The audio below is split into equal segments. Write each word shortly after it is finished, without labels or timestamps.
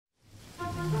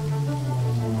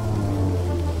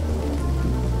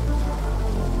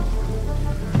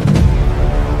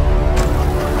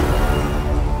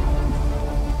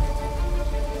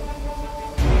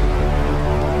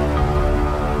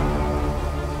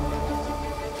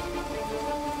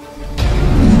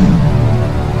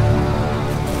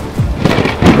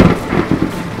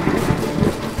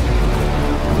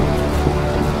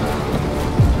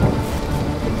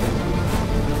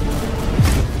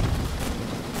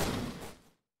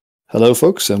Hello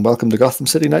folks, and welcome to Gotham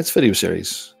City Knights video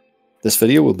series. This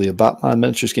video will be a Batman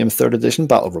Miniatures Game 3rd Edition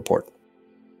battle report.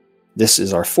 This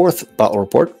is our 4th battle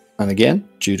report, and again,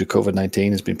 due to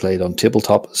COVID-19, has been played on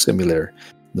Tabletop Simulator,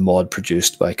 the mod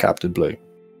produced by Captain Blue.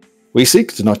 We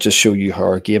seek to not just show you how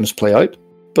our games play out,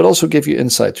 but also give you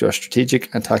insight to our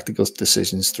strategic and tactical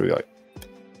decisions throughout.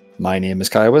 My name is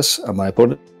Kaiwas, and my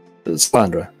opponent is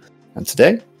Slandra, and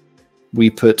today, we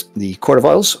put the Court of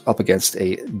Owls up against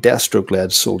a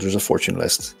Deathstroke-led Soldiers of Fortune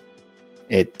list.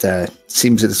 It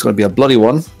seems that it's going to be a bloody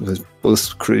one, because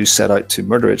both crews set out to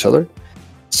murder each other.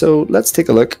 So let's take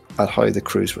a look at how the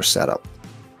crews were set up.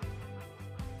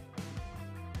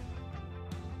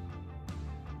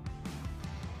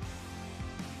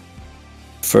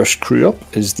 First crew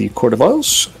up is the Court of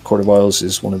Owls. Court of Owls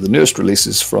is one of the newest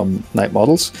releases from Knight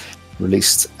Models,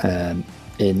 released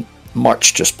in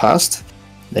March just past.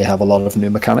 They have a lot of new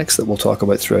mechanics that we'll talk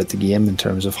about throughout the game in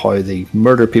terms of how they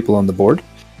murder people on the board.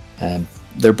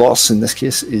 Their boss in this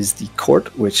case is the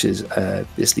Court, which is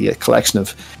basically a collection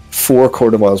of 4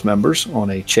 Court of Owls members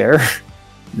on a chair.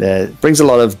 That brings a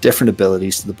lot of different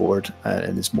abilities to the board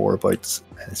and is more about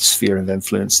sphere of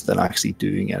influence than actually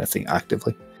doing anything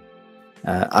actively.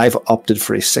 I've opted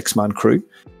for a 6-man crew.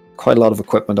 Quite a lot of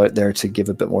equipment out there to give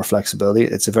a bit more flexibility.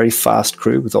 It's a very fast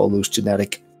crew with all those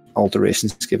genetic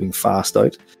alterations giving fast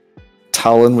out.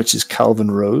 Talon, which is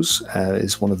Calvin Rose,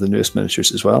 is one of the newest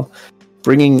miniatures as well,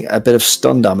 bringing a bit of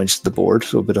stun damage to the board,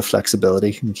 so a bit of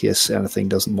flexibility in case anything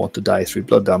doesn't want to die through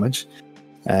blood damage.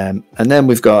 And then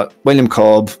we've got William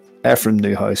Cobb, Ephraim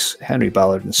Newhouse, Henry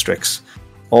Ballard and Strix,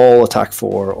 all attack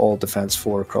 4, all defense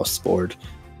 4 across the board.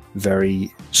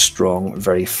 Very strong,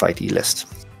 very fighty list.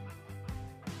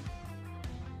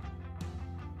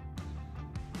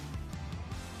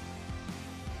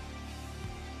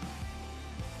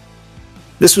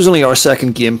 This was only our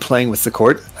second game playing with the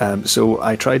Court, so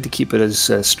I tried to keep it as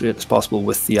straight as possible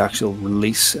with the actual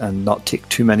release and not take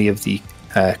too many of the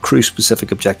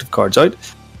crew-specific objective cards out.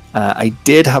 I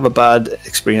did have a bad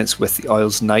experience with the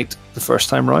Owls Knight the first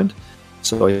time round,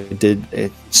 so I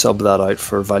did sub that out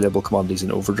for valuable commodities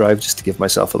in Overdrive just to give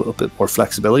myself a little bit more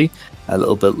flexibility, a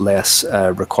little bit less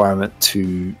requirement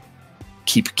to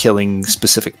keep killing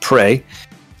specific prey.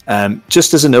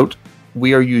 Just as a note,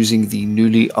 we are using the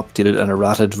newly updated and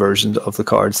errated version of the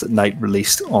cards that Knight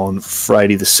released on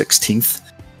Friday the 16th,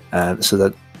 so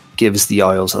that gives the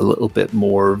Owls a little bit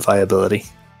more viability,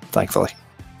 thankfully.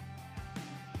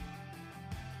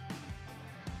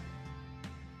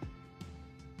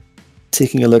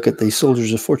 Taking a look at the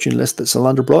Soldiers of Fortune list that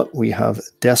Solander brought, we have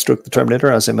Deathstroke the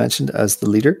Terminator, as I mentioned, as the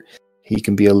leader. He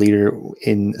can be a leader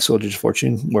in Soldiers of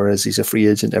Fortune, whereas he's a free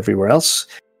agent everywhere else.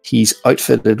 He's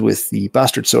outfitted with the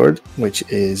Bastard Sword, which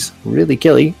is really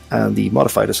killy, and the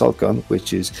Modified Assault Gun,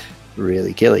 which is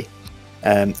really killy.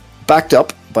 Backed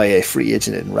up by a free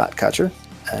agent in Ratcatcher,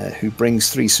 who brings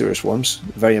 3 Sewer Swarms,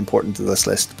 very important to this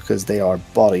list because they are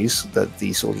bodies that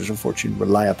the Soldiers of Fortune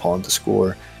rely upon to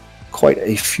score quite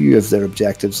a few of their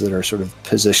objectives that are sort of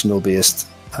positional based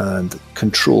and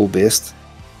control based.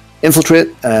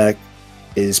 Infiltrate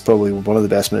is probably one of the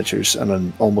best miniatures and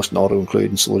an almost an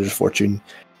auto-include in Soldiers of Fortune.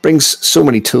 Brings so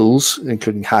many tools,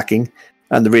 including hacking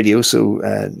and the radio, so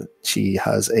she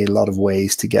has a lot of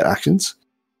ways to get actions.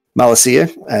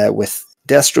 Malicia, with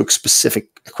Deathstroke-specific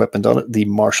equipment on it, the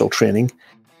martial training,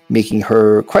 making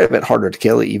her quite a bit harder to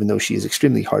kill, even though she is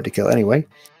extremely hard to kill anyway.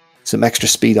 Some extra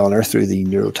speed on her through the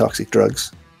neurotoxic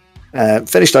drugs.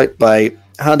 Finished out by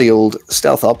handy old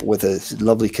Stealth Up with a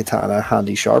lovely katana,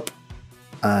 handy sharp,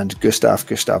 and Gustav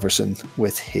Gustafsson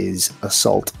with his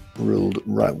assault-ruled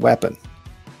weapon.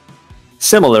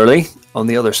 Similarly, on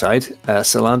the other side,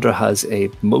 Salandra has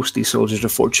a mostly Soldiers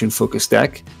of Fortune focused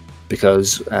deck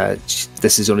because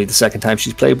this is only the second time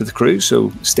she's played with the crew,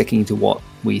 so sticking to what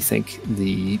we think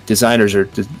the designers are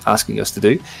asking us to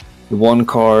do. The one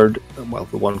card, well,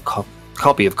 the one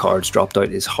copy of cards dropped out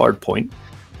is Hardpoint,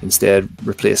 instead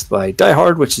replaced by Die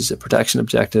Hard, which is a protection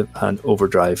objective, and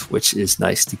Overdrive, which is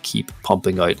nice to keep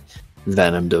pumping out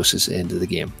venom doses into the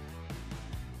game.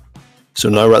 So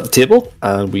now we're at the table,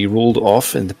 and we rolled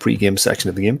off in the pre-game section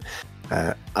of the game.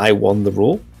 I won the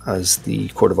roll as the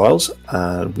Court of Owls,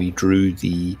 and we drew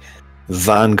the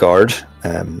Vanguard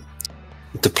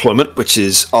deployment, which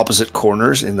is opposite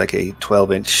corners in like a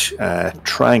 12-inch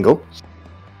triangle.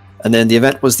 And then the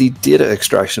event was the data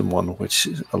extraction one, which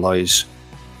allows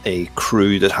a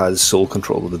crew that has sole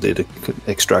control of the data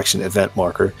extraction event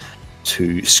marker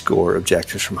to score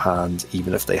objectives from hand,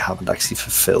 even if they haven't actually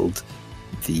fulfilled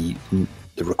the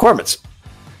requirements.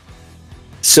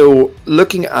 So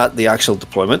looking at the actual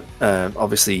deployment,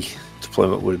 obviously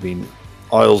deployment would have been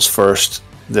Owls first,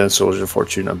 then Soldiers of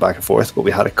Fortune and back and forth, but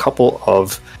we had a couple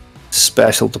of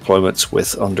special deployments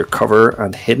with undercover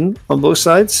and hidden on both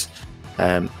sides.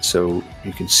 So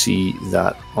you can see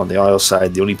that on the Isle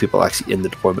side, the only people actually in the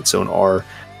deployment zone are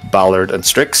Ballard and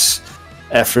Strix.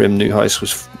 Ephraim Newhouse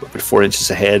was about 4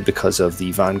 inches ahead because of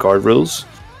the Vanguard rules.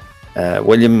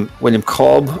 William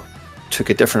Cobb took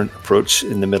a different approach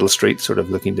in the middle street, sort of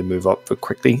looking to move up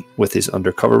quickly with his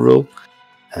undercover rule.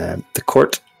 The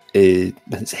court is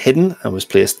hidden and was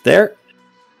placed there.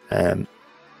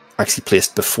 Actually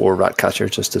placed before Ratcatcher,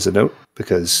 just as a note,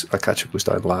 because Ratcatcher goes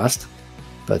down last.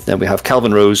 But then we have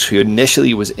Calvin Rose, who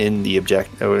initially was in the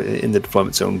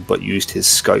deployment zone, but used his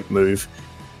scout move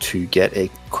to get a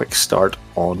quick start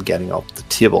on getting up the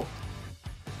table.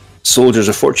 Soldiers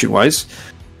of Fortune wise,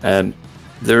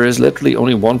 there is literally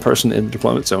only one person in the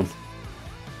deployment zone,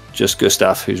 just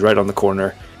Gustav, who's right on the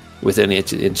corner within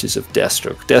 8 inches of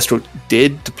Deathstroke. Deathstroke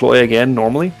did deploy again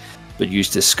normally, but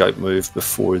used his scout move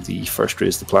before the first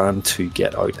raise the plan to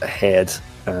get out ahead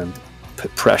and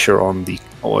put pressure on the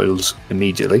oils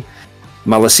immediately.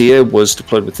 Malicia was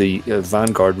deployed with the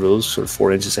Vanguard rules, sort of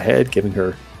 4 inches ahead, giving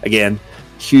her, again,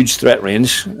 huge threat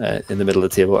range in the middle of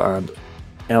the table and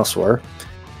elsewhere.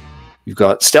 You've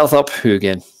got Stealth Up, who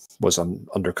again was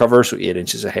undercover, so 8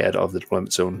 inches ahead of the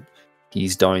deployment zone.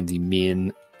 He's down the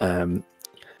main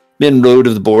road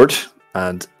of the board,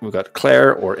 and we've got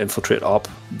Claire or Infiltrate Up,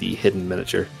 the hidden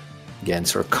miniature, again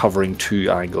sort of covering 2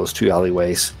 angles, 2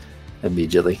 alleyways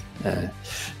immediately.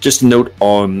 Just a note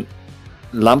on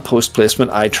lamppost placement,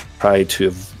 I tried to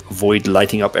avoid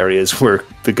lighting up areas where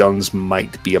the guns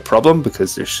might be a problem,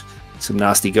 because there's some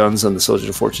nasty guns on the Soldiers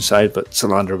of Fortune side, but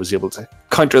Solandra was able to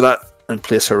counter that and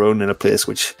place her own in a place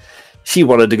which she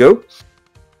wanted to go.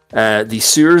 The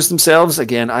sewers themselves,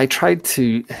 again, I tried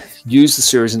to use the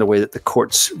sewers in a way that the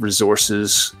court's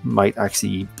resources might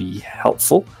actually be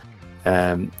helpful.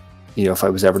 If I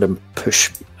was ever to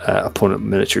push opponent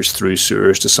miniatures through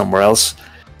sewers to somewhere else,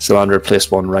 Solandra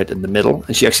placed one right in the middle,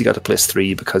 and she actually got to place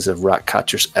 3 because of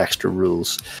Ratcatcher's extra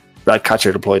rules.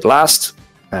 Ratcatcher deployed last,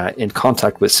 in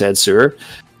contact with said sewer,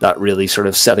 that really sort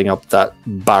of setting up that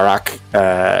barrack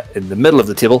in the middle of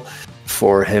the table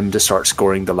for him to start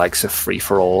scoring the likes of Free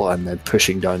For All, and then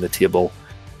pushing down the table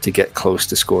to get close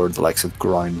to score the likes of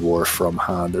Ground War from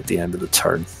hand at the end of the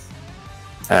turn.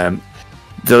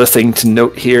 The other thing to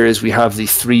note here is we have the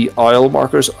 3 Isle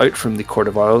markers out from the Court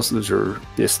of Isles. Those are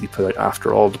basically put out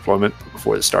after all deployment,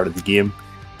 before the start of the game.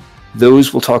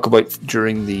 Those we'll talk about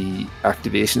during the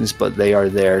activations, but they are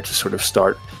there to sort of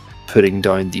start putting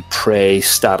down the prey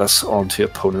status onto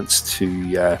opponents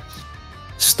to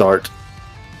start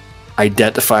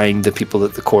identifying the people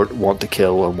that the court want to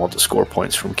kill and want to score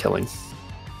points from killing.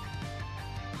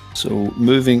 So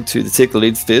moving to the take the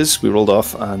lead phase, we rolled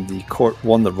off and the court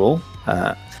won the roll.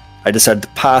 I decided to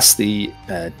pass the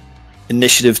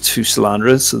initiative to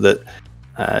Solandra so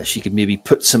that she could maybe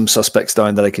put some suspects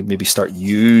down that I could maybe start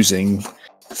using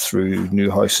through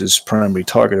Newhouse's primary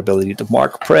target ability to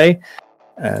mark prey.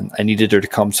 And I needed her to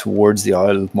come towards the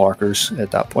Isle markers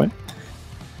at that point.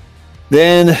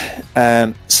 Then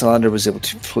Solandra was able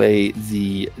to play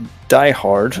the Die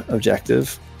Hard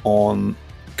objective on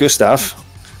Gustav,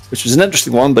 which was an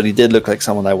interesting one, but he did look like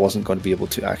someone I wasn't going to be able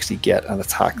to actually get and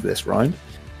attack this round.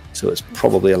 So it's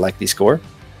probably a likely score.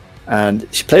 And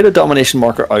she played a domination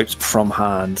marker out from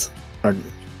hand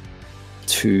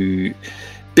to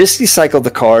basically cycle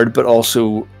the card, but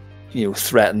also,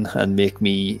 threaten and make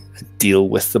me deal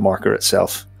with the marker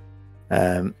itself.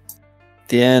 The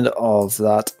end of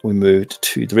that, we moved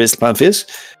to the raise the plan phase,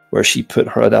 where she put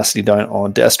her audacity down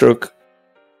on Deathstroke,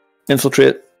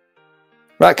 Infiltrate,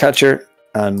 Ratcatcher,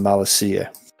 and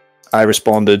Malicia. I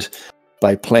responded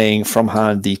by playing from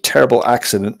hand the Terrible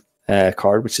Accident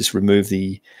card, which is remove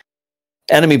the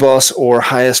enemy boss or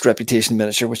highest reputation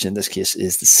miniature, which in this case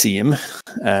is the same.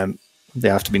 They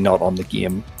have to be not on the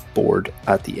game board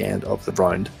at the end of the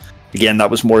round. Again, that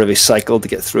was more of a cycle to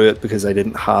get through it because I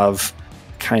didn't have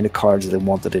kind of cards that I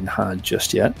wanted in hand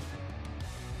just yet.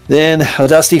 Then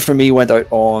Audacity for me went out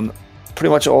on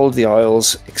pretty much all of the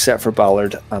Isles except for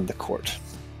Ballard and the Court.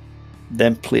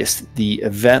 Then placed the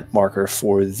event marker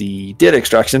for the data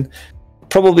extraction.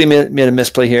 Probably made a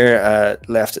misplay here,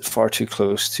 left it far too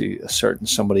close to a certain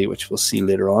somebody, which we'll see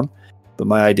later on. But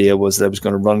my idea was that I was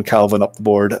going to run Calvin up the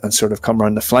board and sort of come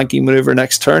around the flanking maneuver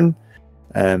next turn.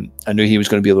 I knew he was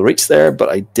going to be able to reach there, but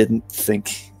I didn't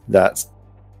think that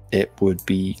it would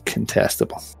be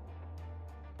contestable.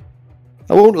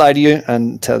 I won't lie to you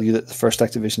and tell you that the first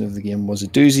activation of the game was a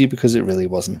doozy, because it really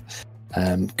wasn't.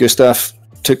 Gustav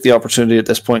took the opportunity at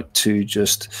this point to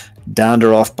just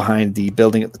dander off behind the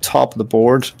building at the top of the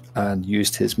board and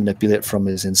used his manipulate from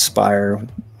his inspire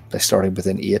by starting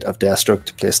within 8 of Deathstroke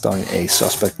to place down a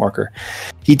suspect marker.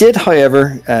 He did,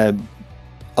 however,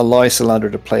 allow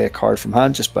Salander to play a card from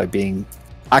hand just by being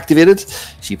activated.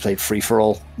 She played Free For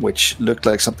All, which looked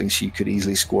like something she could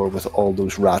easily score with all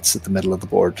those rats at the middle of the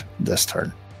board this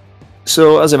turn.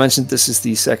 So, as I mentioned, this is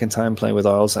the second time playing with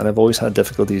Isles, and I've always had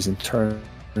difficulties in turn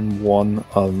 1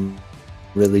 of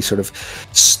really sort of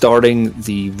starting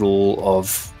the role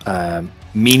of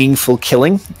meaningful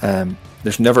killing.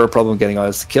 There's never a problem getting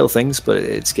Isles to kill things, but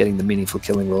it's getting the meaningful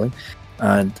killing rolling.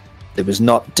 And it was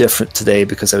not different today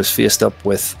because I was faced up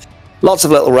with lots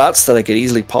of little rats that I could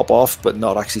easily pop off, but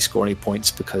not actually score any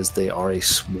points because they are a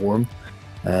swarm.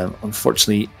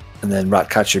 Unfortunately, and then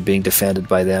Ratcatcher being defended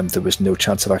by them, there was no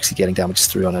chance of actually getting damage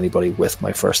through on anybody with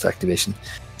my first activation.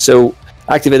 So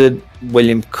activated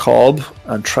William Cobb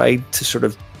and tried to sort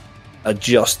of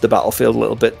adjust the battlefield a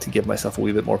little bit to give myself a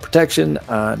wee bit more protection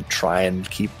and try and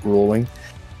keep rolling.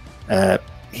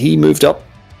 He moved up.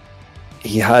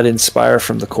 He had Inspire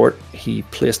from the court. He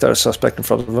placed out a suspect in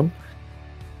front of him.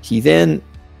 He then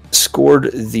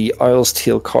scored the Isle's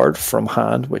Tail card from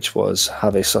hand, which was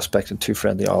have a suspect and 2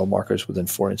 friendly Isle markers within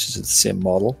 4 inches of the same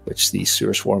model, which the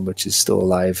Sewer Swarm, which is still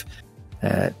alive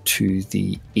to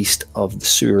the east of the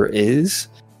sewer, is.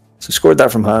 So scored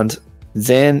that from hand.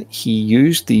 Then he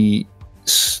used the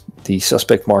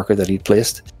suspect marker that he'd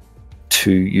placed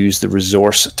to use the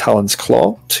resource Talon's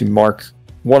Claw to mark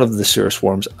one of the sewer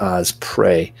swarms as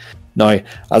prey. Now,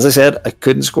 as I said, I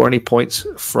couldn't score any points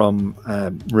from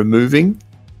removing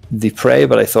the prey,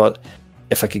 but I thought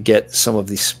if I could get some of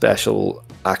the special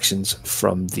actions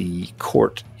from the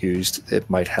court used, it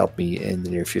might help me in the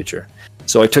near future.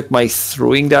 So I took my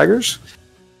throwing daggers,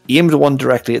 aimed one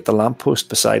directly at the lamppost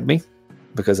beside me,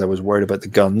 because I was worried about the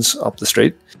guns up the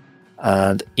street,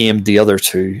 and aimed the other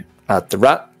 2 at the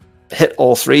rat. Hit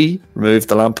all 3, removed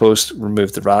the lamppost,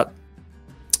 removed the rat.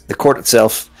 The court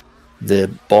itself, the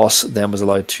boss then was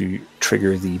allowed to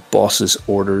trigger the boss's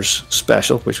orders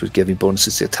special, which was giving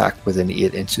bonuses to attack within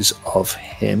 8 inches of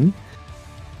him.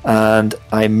 And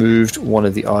I moved one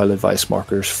of the Isle Advice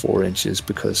markers 4 inches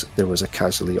because there was a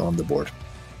casualty on the board.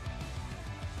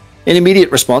 In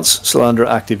immediate response, Salander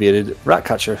activated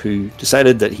Ratcatcher, who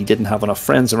decided that he didn't have enough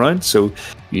friends around, so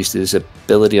used his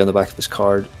ability on the back of his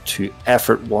card to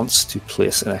effort once to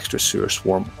place an extra sewer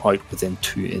swarm out within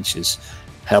 2 inches,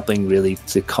 helping really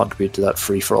to contribute to that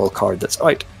free-for-all card that's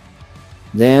out.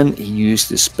 Then he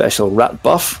used his special rat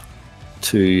buff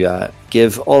to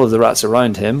give all of the rats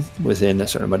around him within a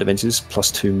certain amount of inches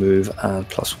 +2 move and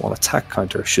 +1 attack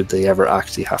counter should they ever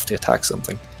actually have to attack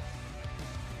something.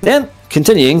 Then,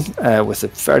 continuing with a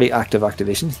fairly active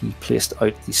activation, he placed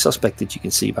out the suspect that you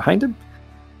can see behind him,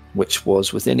 which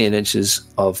was within 8 inches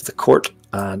of the court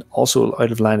and also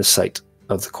out of line of sight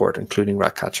of the court, including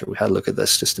Ratcatcher. We had a look at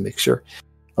this just to make sure,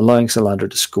 allowing Salander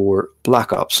to score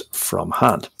Black Ops from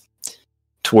hand.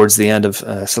 Towards the end of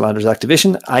Salander's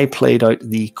activation, I played out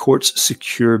the Court's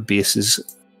Secure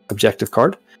Bases objective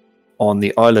card on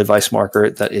the Isle Advice marker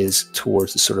that is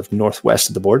towards the sort of northwest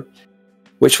of the board,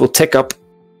 which will tick up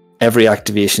every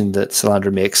activation that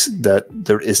Salander makes that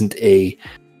there isn't a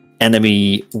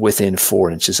enemy within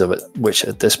 4 inches of it, which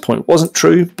at this point wasn't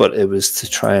true, but it was to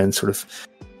try and sort of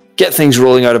get things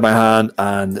rolling out of my hand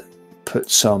and put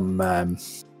some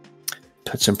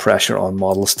pressure on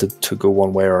models to go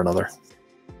one way or another.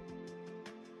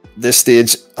 This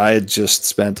stage, I had just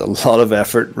spent a lot of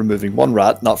effort removing one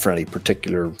rat, not for any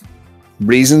particular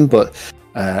reason, but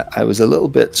I was a little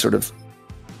bit sort of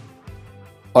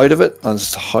out of it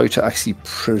as to how to actually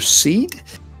proceed.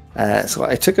 So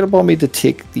I took it upon me to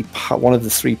take one of the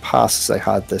 3 passes I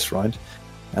had this round.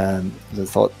 I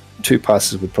thought 2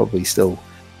 passes would probably still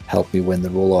help me win the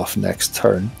roll-off next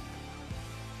turn.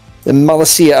 Then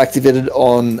Malicia activated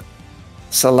on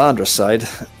Salandra's side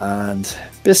and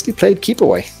basically played keep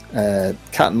away,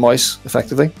 cat and mouse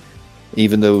effectively,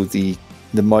 even though the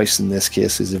mouse in this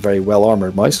case is a very well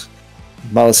armored mouse.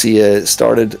 Malicia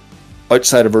started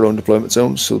outside of her own deployment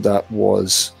zone, so that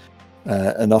was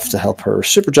enough to help her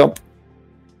super jump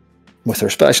with her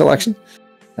special action,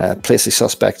 place a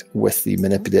suspect with the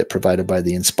manipulate provided by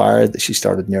the Inspire that she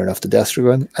started near enough to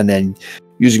Deathstroke, and then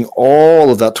using all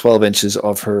of that 12 inches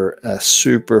of her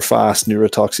super fast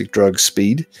neurotoxic drug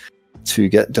speed to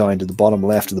get down to the bottom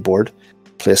left of the board,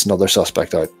 place another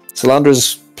suspect out.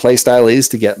 Salandra's playstyle is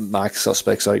to get max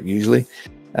suspects out usually.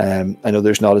 I know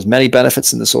there's not as many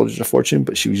benefits in the Soldiers of Fortune,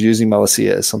 but she was using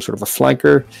Malicia as some sort of a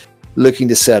flanker, looking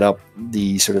to set up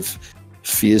the sort of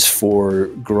phase 4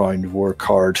 ground war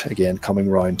card, again coming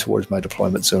round towards my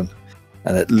deployment zone.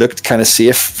 And it looked kind of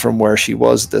safe from where she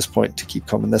was at this point to keep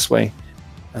coming this way.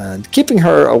 And keeping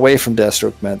her away from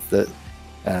Deathstroke meant that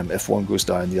if one goes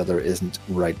down, the other isn't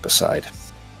right beside.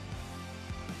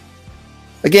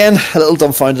 Again, a little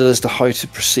dumbfounded as to how to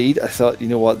proceed. I thought, you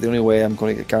know what, the only way I'm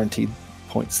going to get guaranteed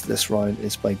points this round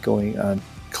is by going and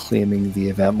claiming the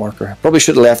event marker. Probably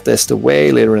should have left this to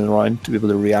way later in the round to be able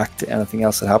to react to anything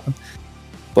else that happened.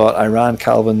 But I ran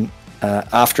Calvin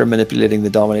after manipulating the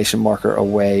domination marker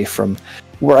away from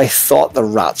where I thought the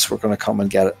rats were going to come and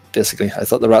get it. Basically, I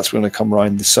thought the rats were going to come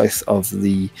around the south of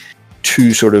the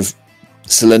two sort of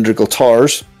cylindrical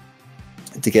towers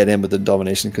to get in with the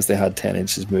domination because they had 10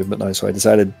 inches movement now. So I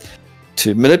decided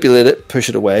to manipulate it, push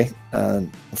it away,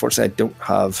 and unfortunately I don't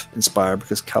have Inspire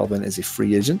because Calvin is a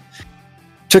free agent.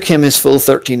 Took him his full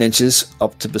 13 inches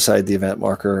up to beside the event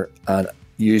marker and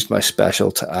used my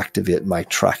special to activate my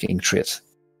tracking trait.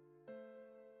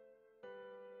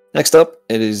 Next up,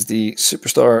 it is the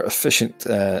superstar efficient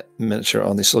miniature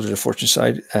on the Soldier of Fortune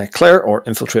side. Claire, or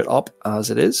Infiltrate Op as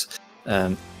it is.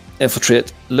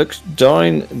 Infiltrate looked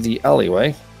down the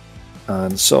alleyway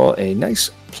and saw a nice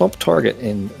plump target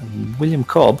in William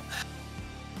Cobb.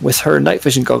 With her night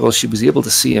vision goggles, she was able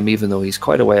to see him even though he's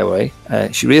quite a way away.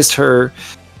 She raised her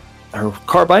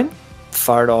carbine,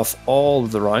 fired off all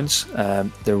of the rounds.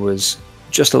 There was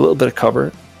just a little bit of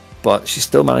cover, but she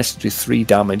still managed to do 3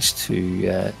 damage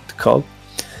to Cobb.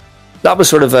 That was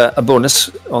sort of a bonus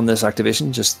on this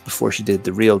activation, just before she did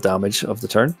the real damage of the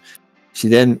turn. She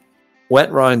then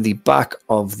went round the back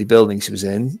of the building she was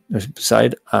in,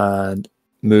 beside, and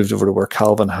moved over to where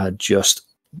Calvin had just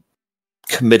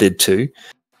committed to.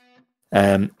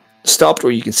 Stopped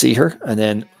where you can see her, and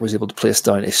then was able to place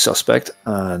down a suspect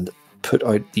and put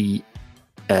out the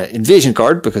invasion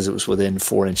card because it was within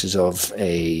 4 inches of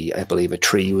I believe a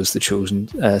tree was the chosen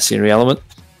scenery element.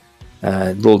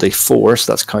 Rolled a 4,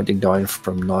 so that's counting down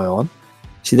from now on.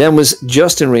 She then was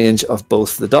just in range of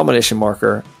both the domination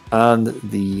marker and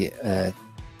the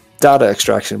data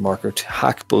extraction marker to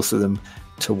hack both of them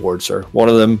towards her. One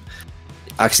of them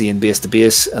actually in base to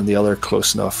base, and the other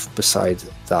close enough beside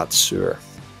that sewer.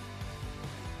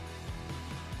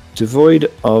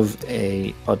 Devoid of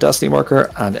a Audacity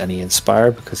marker and any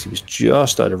Inspire because he was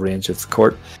just out of range of the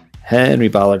court, Henry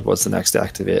Ballard was the next to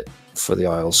activate for the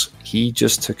Isles. He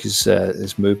just took his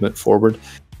movement forward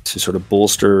to sort of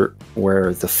bolster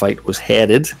where the fight was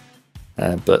headed,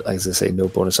 but as I say, no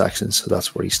bonus actions, so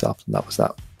that's where he stopped, and that was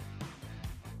that.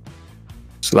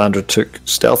 Salandra took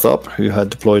Stealth Up, who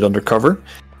had deployed undercover,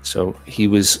 so he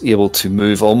was able to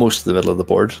move almost to the middle of the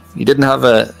board. He didn't have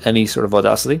any sort of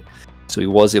Audacity, so he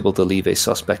was able to leave a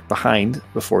suspect behind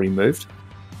before he moved.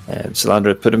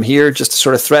 Salandra put him here just to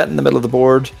sort of threaten the middle of the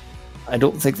board. I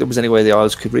don't think there was any way the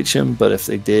Isles could reach him, but if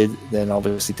they did, then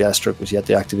obviously Deathstroke was yet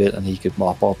to activate and he could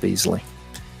mop up easily.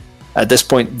 At this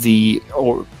point, the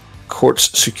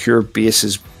court's secure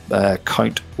bases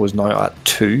count was now at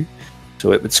 2,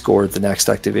 so it would score the next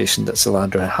activation that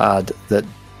Salandra had that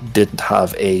didn't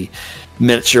have a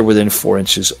miniature within 4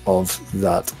 inches of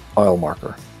that Isle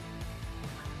marker.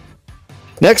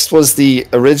 Next was the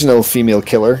original female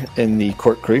killer in the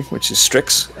court crew, which is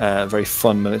Strix. Very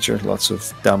fun miniature, lots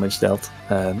of damage dealt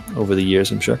over the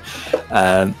years, I'm sure.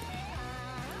 I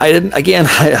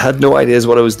had no ideas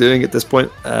what I was doing at this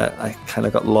point. I kind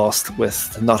of got lost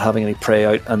with not having any prey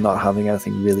out and not having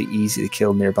anything really easy to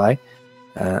kill nearby.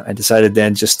 I decided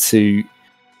then just to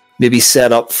maybe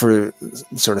set up for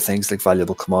sort of things like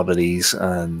valuable commodities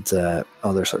and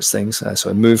other sorts of things. So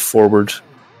I moved forward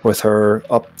with her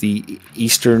up the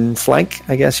eastern flank,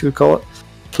 I guess you would call it,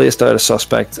 placed out a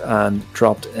suspect and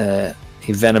dropped a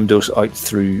venom dose out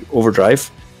through overdrive,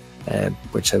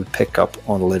 which I would pick up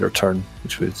on a later turn,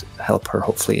 which would help her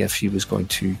hopefully if she was going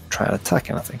to try and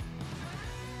attack anything.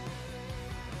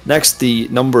 Next, the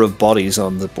number of bodies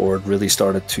on the board really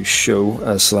started to show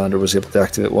as Salandra was able to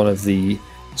activate one of the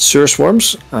sewer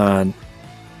swarms and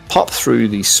pop through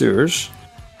the sewers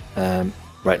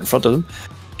right in front of them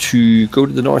to go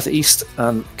to the northeast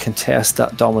and contest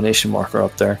that domination marker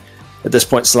up there. At this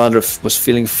point, Salandra was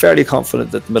feeling fairly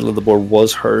confident that the middle of the board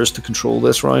was hers to control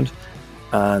this round,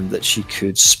 and that she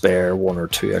could spare 1 or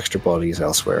 2 extra bodies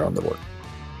elsewhere on the board.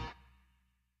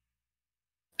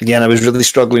 Again, I was really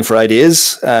struggling for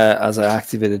ideas as I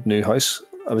activated Newhouse.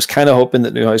 I was kind of hoping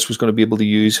that Newhouse was going to be able to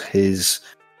use his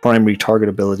primary target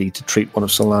ability to treat one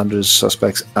of Salandra's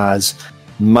suspects as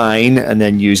mine and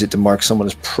then use it to mark someone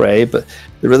as prey, but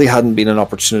there really hadn't been an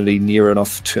opportunity near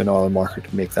enough to an island marker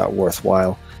to make that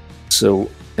worthwhile. So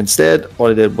instead, what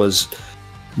I did was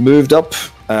moved up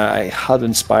I had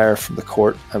Inspire from the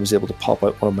court. I was able to pop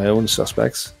out one of my own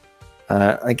suspects.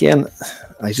 Again,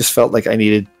 I just felt like I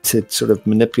needed to sort of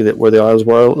manipulate where the Isles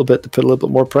were a little bit to put a little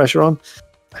bit more pressure on.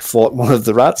 I fought one of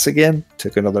the rats again,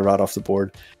 took another rat off the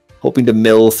board, hoping to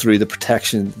mill through the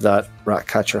protection that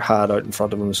Ratcatcher had out in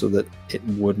front of him so that it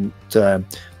wouldn't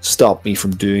stop me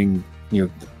from doing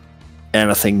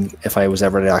anything if I was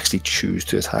ever to actually choose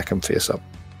to attack him face up.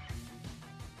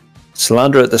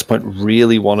 Salandra at this point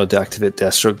really wanted to activate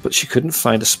Deathstroke, but she couldn't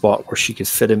find a spot where she could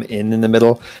fit him in the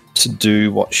middle to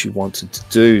do what she wanted to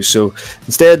do. So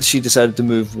instead, she decided to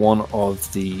move one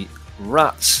of the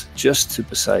rats just to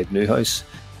beside Newhouse.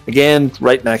 Again,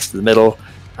 right next to the middle.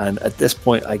 And at this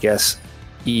point, I guess,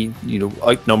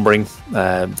 outnumbering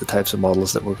the types of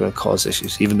models that were going to cause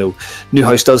issues. Even though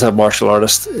Newhouse does have Martial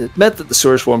Artist, it meant that the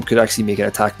Sewer Swarm could actually make an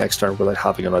attack next turn without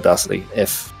having an Audacity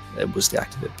if it was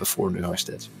deactivated before Newhouse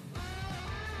did.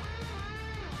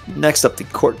 Next up, the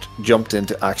court jumped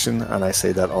into action, and I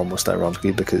say that almost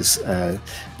ironically because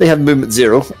they had movement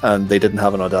 0 and they didn't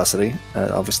have an Audacity.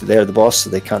 Obviously, they're the boss, so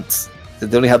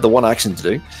they only had the one action to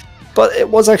do. But it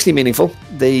was actually meaningful.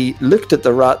 They looked at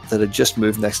the rat that had just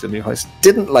moved next to Newhouse,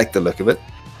 didn't like the look of it,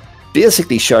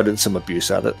 basically shouted some abuse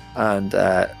at it, and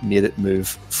made it move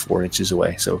 4 inches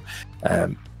away. So,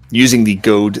 using the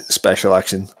Goad special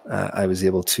action, I was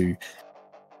able to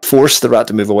force the rat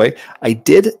to move away. I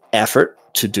did effort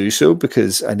to do so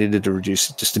because I needed to reduce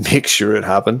it just to make sure it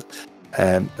happened.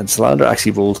 And Salandra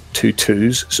actually rolled 2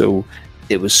 2s, so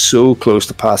it was so close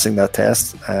to passing that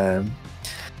test,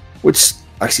 which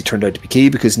actually turned out to be key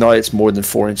because now it's more than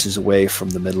 4 inches away from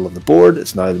the middle of the board.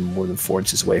 It's now more than 4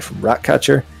 inches away from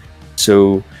Ratcatcher.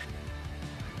 So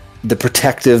the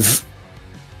protective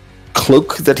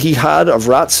cloak that he had of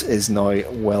rats is now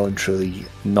well and truly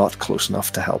not close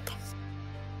enough to help.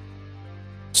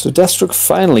 So Deathstroke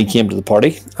finally came to the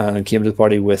party, and came to the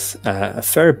party with a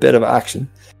fair bit of action.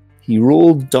 He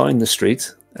rolled down the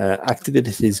street,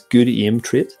 activated his good aim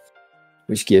trait,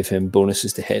 which gave him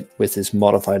bonuses to hit with his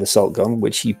modified assault gun,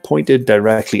 which he pointed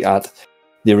directly at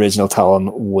the original Talon,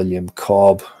 William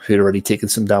Cobb, who had already taken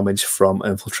some damage from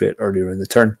Infiltrate earlier in the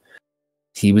turn.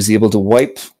 He was able to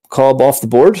wipe Cobb off the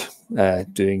board,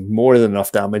 doing more than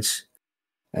enough damage,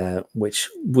 which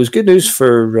was good news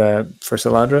for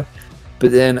Salandra.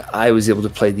 But then I was able to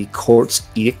play the Court's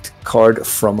Edict card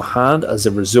from hand as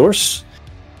a resource,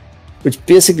 which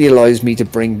basically allows me to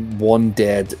bring one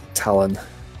dead Talon,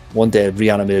 one dead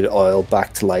reanimated oil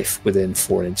back to life within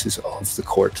 4 inches of the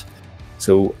court.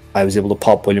 So I was able to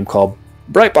pop William Cobb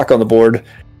right back on the board,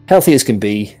 healthy as can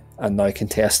be, and now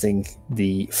contesting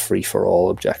the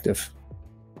free-for-all objective.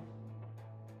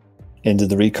 Into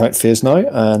the recount phase now,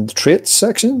 and the traits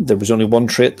section. There was only one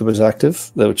trait that was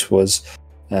active, which was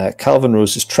Calvin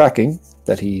Rose's tracking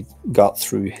that he got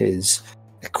through his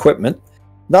equipment.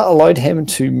 That allowed him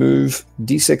to move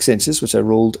d6 inches, which I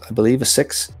rolled, I believe, a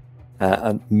 6,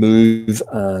 and move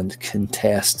and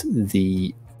contest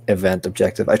the event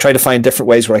objective. I tried to find different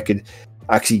ways where I could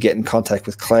actually get in contact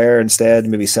with Claire instead,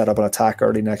 maybe set up an attack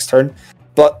early next turn,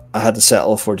 but I had to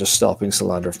settle for just stopping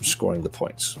Salandra from scoring the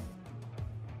points.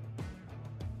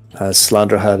 As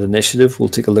Salandra had initiative, we'll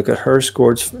take a look at her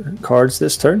scored cards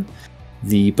this turn.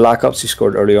 The Black Ops she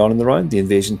scored early on in the round, the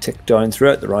Invasion ticked down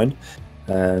throughout the round.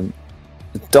 The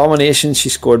Domination she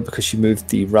scored because she moved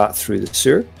the rat through the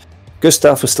sewer.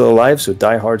 Gustav was still alive, so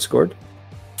Die Hard scored.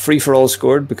 Free for All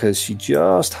scored because she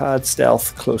just had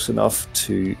Stealth close enough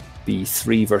to be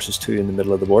 3 versus 2 in the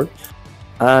middle of the board.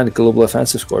 And Global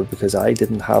Offensive scored because I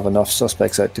didn't have enough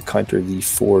suspects out to counter the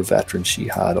 4 veterans she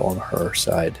had on her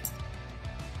side.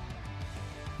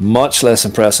 Much less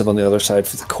impressive on the other side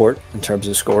for the court in terms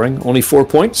of scoring. Only 4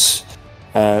 points.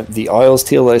 The Isles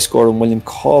Tail that I scored on William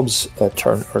Cobb's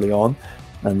turn early on,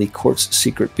 and the court's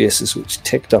secret bases, which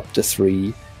ticked up to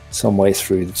 3 some way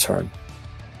through the turn.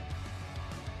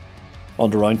 On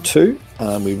to round 2,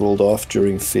 and we rolled off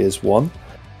during phase 1.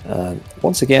 And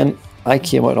once again, I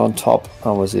came out on top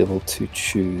and was able to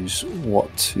choose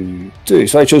what to do.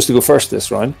 So I chose to go first this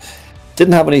round.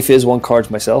 Didn't have any phase 1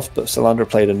 cards myself, but Salandra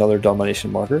played another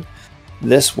domination marker.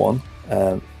 This one,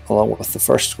 along with the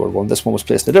first scored one, this one was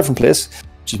placed in a different place,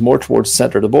 which is more towards the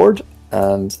center of the board.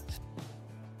 And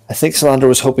I think Salandra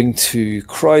was hoping to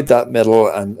crowd that middle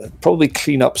and probably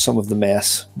clean up some of the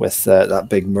mess with that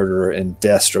big murderer in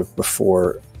Deathstroke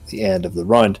before the end of the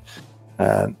round.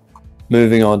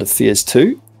 Moving on to phase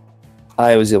 2,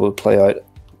 I was able to play out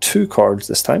 2 cards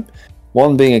this time.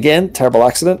 One being, again, Terrible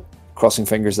Accident, crossing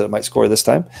fingers that it might score this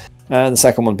time, and the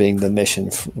second one being the Mission,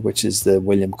 which is the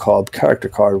William Cobb character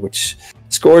card, which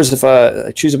is Scores: if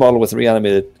I choose a model with a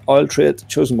reanimated oil trait,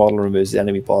 chosen model removes the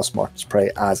enemy boss marked as prey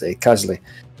as a casualty.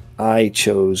 I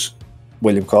chose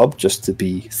William Cobb just to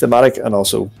be thematic, and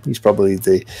also he's probably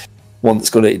the one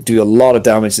that's going to do a lot of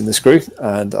damage in this group,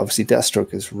 and obviously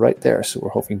Deathstroke is right there, so we're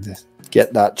hoping to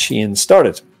get that chain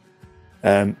started.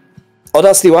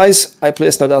 Audacity-wise, I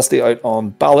placed Audacity out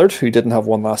on Ballard, who didn't have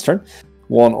one last turn,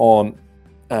 one on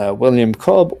William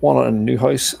Cobb, one on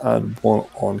Newhouse, and one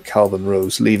on Calvin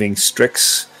Rose, leaving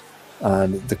Strix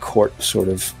and the court sort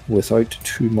of without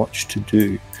too much to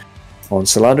do. On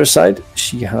Solandra's side,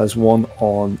 she has one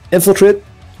on Infiltrate,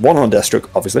 one on Deathstroke,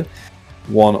 obviously,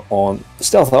 one on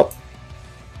Stealth Up,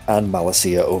 and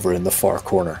Malicia over in the far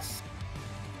corner.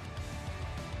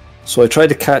 So I tried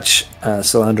to catch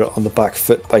Solandra on the back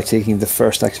foot by taking the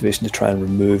first activation to try and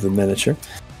remove a miniature.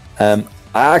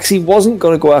 I actually wasn't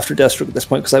going to go after Deathstroke at this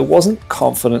point because I wasn't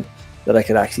confident that I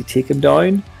could actually take him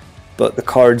down, but the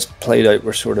cards played out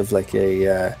were sort of like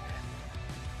a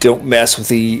don't mess with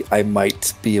the, I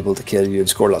might be able to kill you and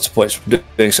score lots of points from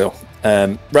doing so.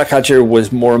 Ratcatcher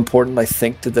was more important, I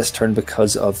think, to this turn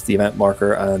because of the event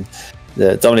marker and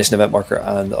the domination event marker,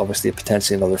 and obviously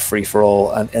potentially another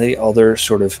free-for-all and any other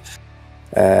sort of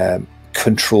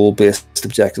control-based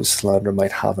objectives Solandra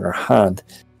might have in her hand.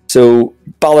 So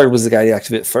Ballard was the guy to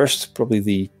activate first, probably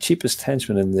the cheapest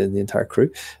henchman in the entire crew,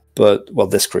 but, well,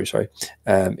 this crew, sorry.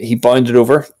 He bounded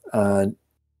over and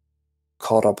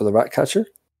caught up with the Ratcatcher.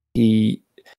 He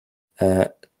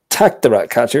attacked the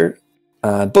Ratcatcher,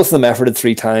 and both of them efforted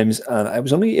 3 times, and I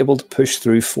was only able to push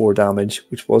through 4 damage,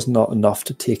 which was not enough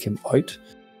to take him out,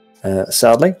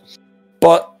 sadly.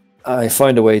 But I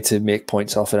found a way to make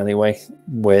points off it anyway.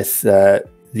 With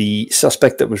the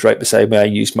suspect that was right beside me, I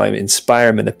used my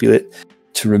Inspire Manipulate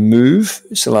to remove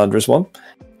Solandra's one,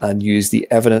 and use the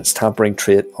Evidence Tampering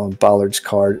trait on Ballard's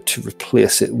card to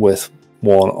replace it with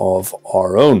one of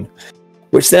our own,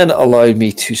 which then allowed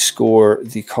me to score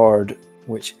the card,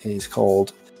 which is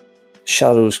called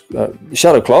Shadow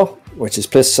Claw, which is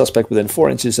place a suspect within 4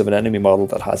 inches of an enemy model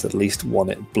that has at least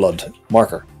 1 blood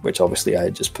marker, which obviously I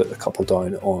had just put a couple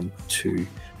down on to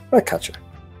Ratcatcher.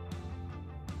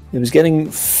 It was getting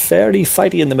fairly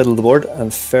fighty in the middle of the board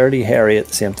and fairly hairy at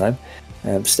the same time.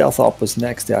 Stealth Op was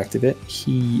next to activate.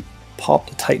 He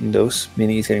popped a Titan Dose,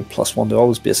 meaning he's getting +1 to all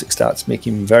his basic stats,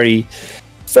 making him very,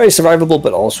 very survivable,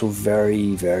 but also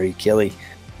very, very killy.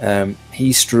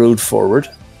 He strode forward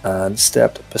and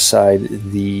stepped beside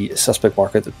the suspect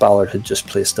marker that Ballard had just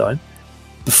placed down.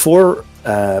 Before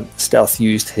Stealth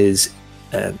used his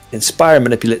Inspire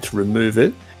Manipulate to remove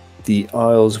it, the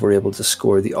Isles were able to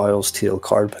score the Isles Tail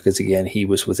card because, again, he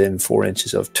was within 4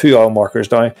 inches of 2 Isle markers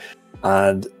now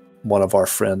and one of our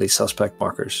friendly suspect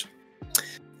markers.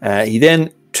 He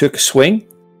then took a swing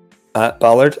at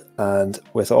Ballard, and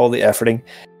with all the efforting,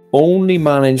 only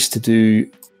managed to do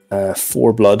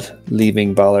 4 blood,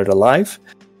 leaving Ballard alive.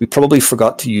 We probably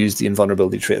forgot to use the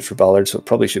invulnerability trait for Ballard, so it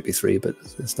probably should be 3, but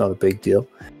it's not a big deal.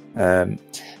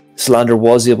 Solandra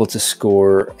was able to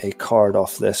score a card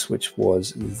off this, which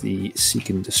was the Seek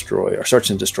and Destroy, or Search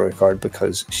and Destroy card,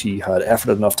 because she had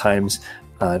efforted enough times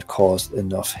and caused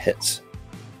enough hits.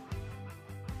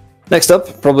 Next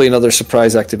up, probably another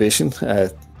surprise activation.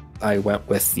 I went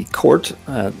with the Court.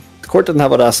 The Court didn't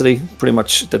have Audacity, pretty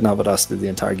much didn't have Audacity the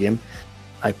entire game.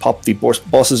 I popped the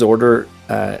Boss's Order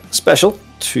special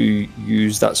to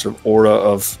use that sort of aura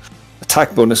of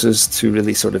attack bonuses to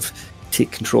really sort of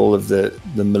take control of the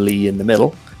melee in the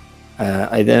middle.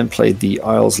 I then played the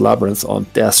Isles Labyrinth on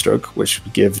Deathstroke, which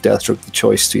would give Deathstroke the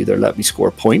choice to either let me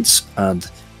score points and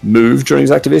move during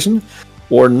his activation,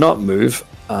 or not move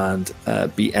and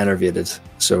be enervated.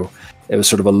 So it was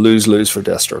sort of a lose-lose for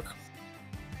Deathstroke.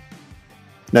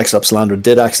 Next up, Solandra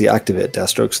did actually activate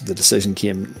Deathstroke, so the decision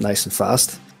came nice and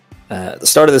fast. At the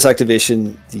start of this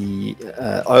activation, the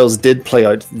Isles did play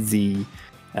out the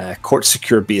Court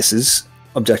Secure Bases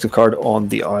objective card on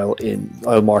the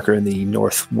Isle marker in the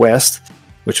northwest,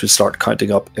 which would start counting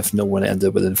up if no one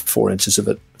ended within 4 inches of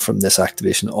it from this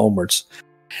activation onwards.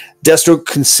 Deathstroke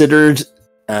considered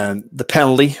the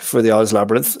penalty for the Isles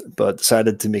Labyrinth, but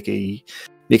decided to make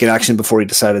an action before he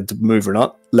decided to move or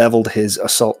not. Leveled his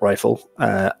assault rifle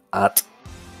at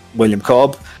William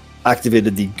Cobb,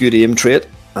 activated the Good Aim trait,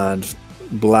 and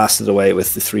blasted away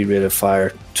with the 3 rate of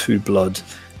fire, 2 blood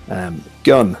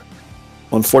gun.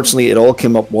 Unfortunately, it all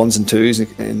came up 1s and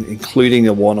 2s, including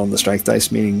a 1 on the strength dice,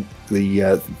 meaning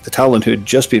the Talon, who had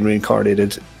just been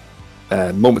reincarnated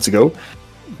moments ago,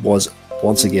 was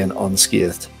once again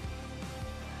unscathed.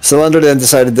 Solandra then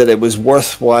decided that it was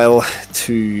worthwhile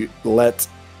to let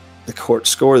the Court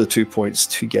score the 2 points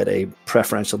to get a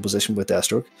preferential position with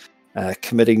Deathstroke.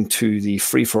 committing to the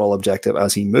free-for-all objective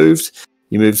as he moved.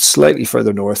 He moved slightly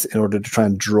further north in order to try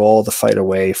and draw the fight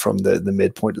away from the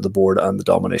midpoint of the board and the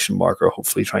domination marker,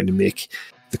 hopefully trying to make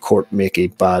the court make a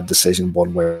bad decision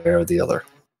one way or the other.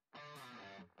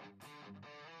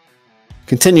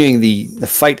 Continuing the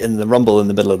fight in the rumble in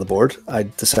the middle of the board, I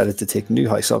decided to take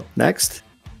Newhouse up next.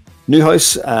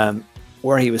 Newhouse,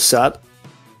 where he was sat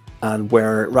and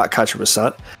where Ratcatcher was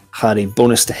sat, had a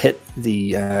bonus to hit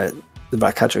the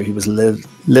Ratcatcher who was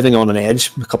living on an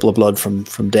edge, a couple of blood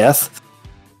from death.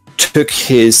 Took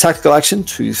his tactical action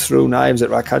to throw knives at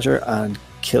Ratcatcher and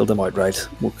killed him outright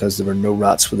because there were no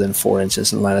rats within 4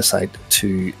 inches in line of sight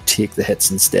to take the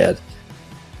hits instead.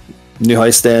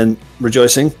 Newhouse then,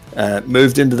 rejoicing,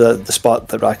 moved into the spot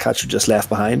that Ratcatcher just left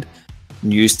behind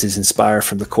and used his Inspire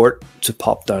from the court to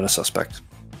pop down a suspect.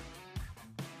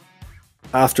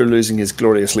 After losing his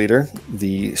glorious leader,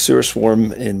 the sewer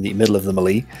swarm in the middle of the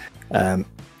melee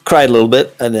cried a little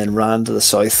bit and then ran to the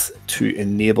south to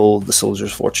enable the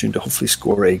Soldier's Fortune to hopefully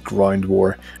score a ground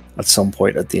war at some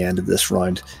point at the end of this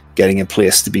round, getting in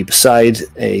place to be beside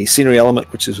a scenery element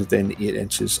which is within 8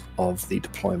 inches of the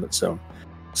deployment zone.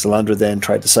 Salandra then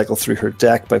tried to cycle through her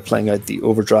deck by playing out the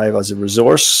Overdrive as a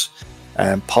resource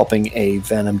and popping a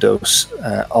Venom Dose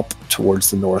up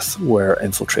towards the north where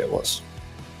Infiltrate was.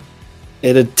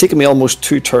 It had taken me almost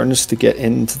 2 turns to get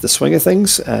into the swing of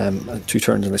things, 2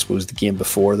 turns and I suppose the game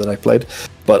before that I played,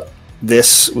 but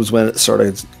this was when it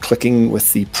started clicking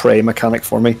with the prey mechanic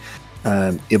for me,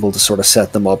 able to sort of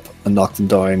set them up and knock them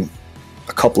down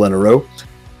a couple in a row.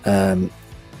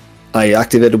 I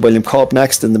activated William Cobb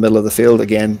next in the middle of the field,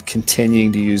 again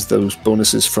continuing to use those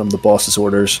bonuses from the boss's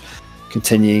orders,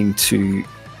 continuing to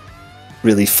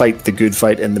really fight the good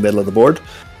fight in the middle of the board.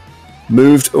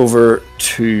 Moved over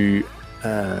to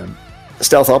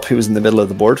Stealth Up, who was in the middle of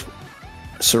the board,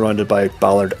 surrounded by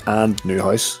Ballard and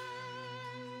Newhouse.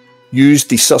 Used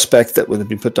the suspect that would have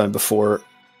been put down before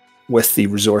with the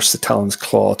resource, the Talon's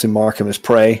Claw, to mark him as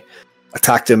prey.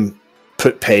 Attacked him,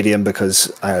 put paid him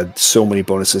because I had so many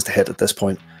bonuses to hit at this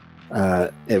point.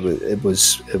 It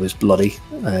was bloody,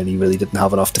 and he really didn't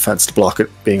have enough defense to block it,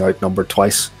 being outnumbered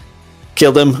twice.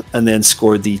 Killed him, and then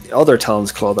scored the other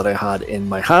Talon's Claw that I had in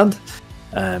my hand,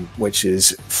 which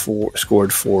is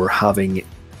scored for having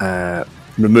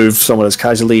removed someone as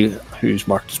casualty who's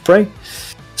marked as prey.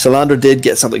 Salandra did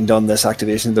get something done this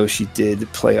activation, though she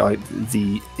did play out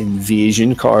the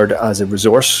Invasion card as a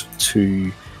resource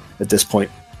to, at this point,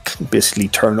 basically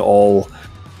turn all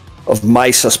of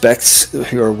my suspects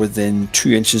who are within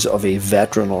 2 inches of a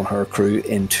veteran on her crew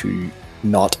into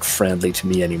not friendly to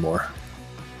me anymore.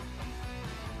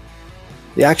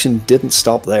 The action didn't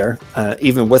stop there.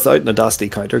 Even without an Audacity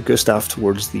counter, Gustav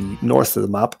towards the north of the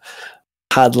map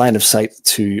had line of sight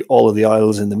to all of the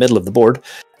isles in the middle of the board.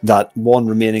 That one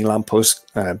remaining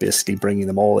lamppost, basically bringing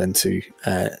them all into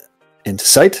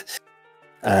sight.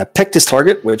 Picked his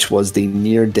target, which was the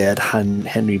near-dead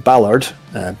Henry Ballard,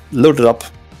 loaded up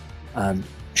and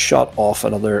shot off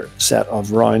another set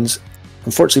of rounds.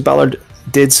 Unfortunately, Ballard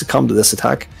did succumb to this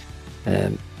attack,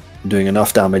 doing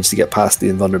enough damage to get past the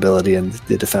invulnerability and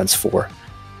the defense 4.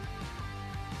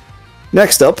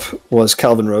 Next up was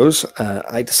Calvin Rose.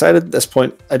 I decided at this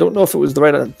point, I don't know if it was the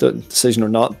right decision or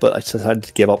not, but I decided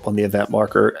to give up on the event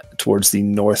marker towards the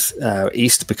north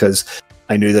east because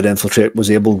I knew that Infiltrate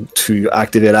was able to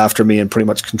activate after me and pretty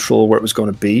much control where it was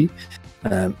going to be.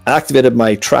 I activated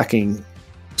my tracking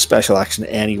special action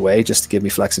anyway, just to give me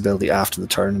flexibility after the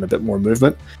turn and a bit more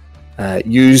movement.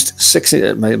 Used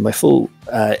my full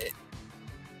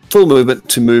movement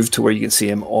to move to where you can see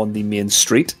him on the main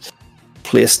street,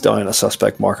 placed down a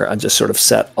suspect marker, and just sort of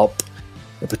set up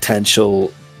a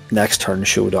potential next turn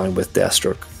showdown with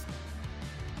Deathstroke.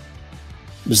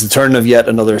 It was the turn of yet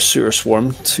another sewer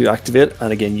swarm to activate,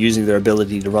 and again using their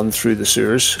ability to run through the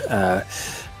sewers,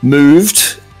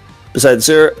 moved beside the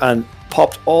sewer and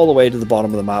popped all the way to the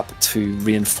bottom of the map to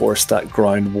reinforce that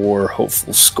ground war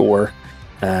hopeful score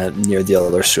near the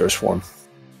other sewer swarm.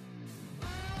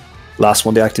 Last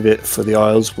one to activate for the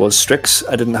Isles was Strix.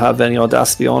 I didn't have any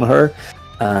Audacity on her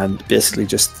and basically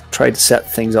just tried to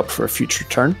set things up for a future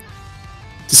turn.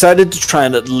 Decided to try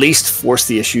and at least force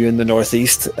the issue in the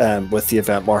northeast with the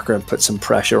event marker and put some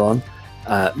pressure on.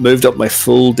 Moved up my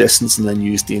full distance and then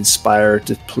used the Inspire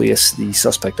to place the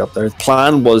suspect up there. The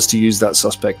plan was to use that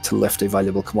suspect to lift a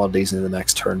valuable commodities in the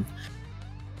next turn.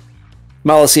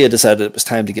 Malicia decided it was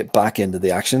time to get back into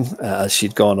the action as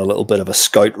she'd gone a little bit of a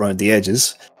scout round the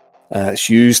edges.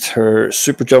 She used her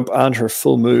super jump and her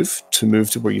full move to move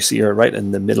to where you see her right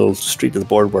in the middle street of the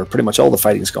board where pretty much all the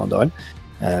fighting's gone down,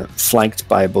 flanked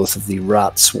by both of the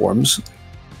rat swarms.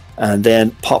 and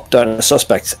then popped down a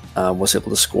suspect and was able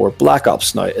to score Black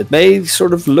Ops. Now, it may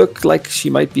sort of look like she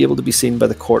might be able to be seen by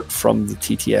the court from the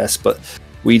TTS, but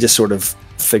we just sort of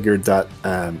figured that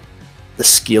the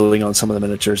scaling on some of the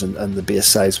miniatures and the base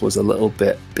size was a little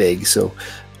bit big, so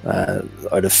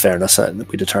out of fairness,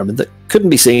 we determined that couldn't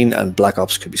be seen and Black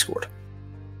Ops could be scored.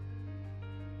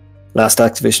 Last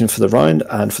activation for the round,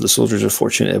 and for the Soldiers of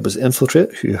Fortune, it was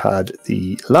Infiltrate, who had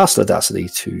the last audacity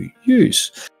to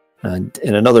use. And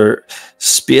in another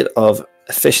spate of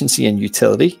efficiency and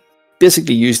utility,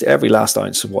 basically used every last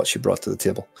ounce of what she brought to the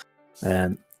table.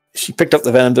 She picked up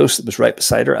the venom dose that was right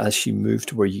beside her as she moved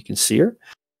to where you can see her.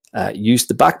 Used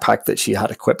the backpack that she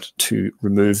had equipped to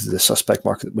remove the suspect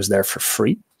marker that was there for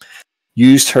free.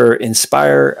 Used her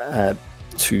Inspire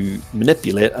to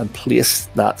manipulate and place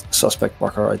that suspect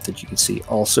marker out that you can see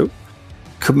also.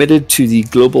 Committed to the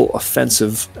Global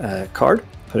Offensive card,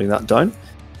 putting that down.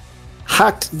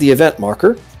 Hacked the event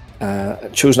marker.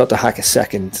 Chose not to hack a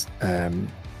second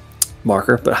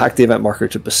marker, but hacked the event marker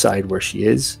to beside where she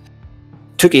is.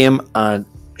 Took aim and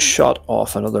shot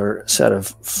off another set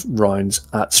of rounds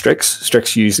at Strix.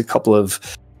 Strix used a couple of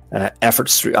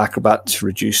efforts through Acrobat to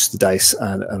reduce the dice,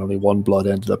 and only one blood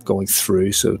ended up going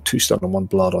through, so 2 stun and 1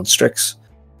 blood on Strix.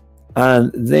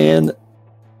 And then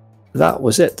that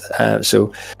was it.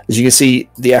 So as you can see,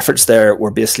 the efforts there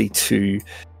were basically to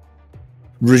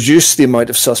reduce the amount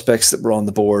of suspects that were on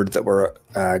the board that were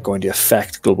going to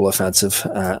affect Global Offensive,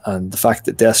 and the fact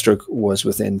that Deathstroke was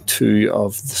within 2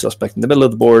 of the suspect in the middle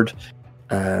of the board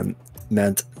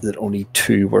meant that only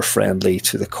 2 were friendly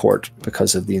to the court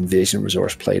because of the invasion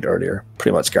resource played earlier,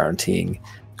 pretty much guaranteeing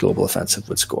Global Offensive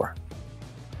would score.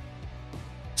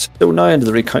 So now into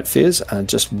the recount phase, and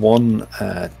just one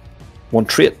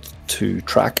trait to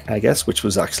track, I guess, which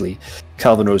was actually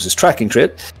Calvin Rose's tracking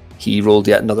trait. He rolled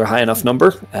yet another high enough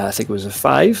number, I think it was a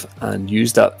 5, and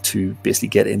used that to basically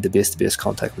get into base-to-base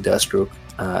contact with Deathstroke,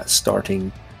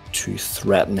 starting to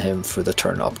threaten him for the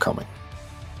turn upcoming.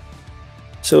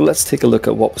 So let's take a look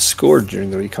at what was scored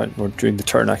during the recount, or during the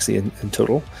turn actually in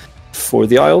total. For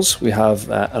the Isles, we have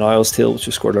an Isles Tail, which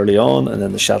was scored early on, and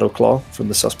then the Shadow Claw from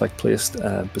the suspect placed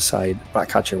beside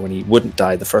Ratcatcher when he wouldn't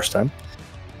die the first time.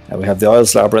 We have the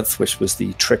Isles Labyrinth, which was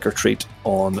the Trick or Treat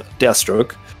on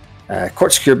Deathstroke.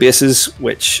 Court Secure Bases,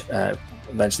 which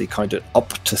eventually counted up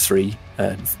to 3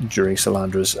 during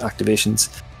Solandra's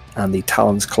activations. And the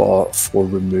Talon's Claw for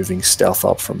removing Stealth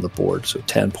Up from the board, so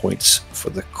 10 points for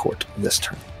the court this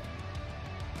turn.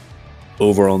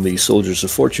 Over on the Soldiers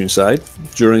of Fortune side,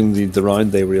 during the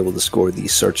round they were able to score the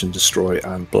Search and Destroy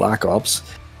and Black Ops,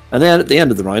 and then at the end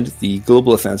of the round the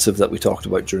Global Offensive that we talked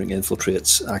about during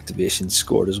Infiltrate's activation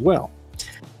scored as well.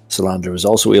 Solandra was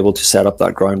also able to set up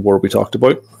that ground war we talked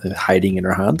about, hiding in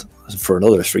her hand, for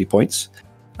another 3 points,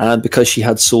 and because she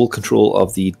had sole control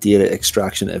of the Data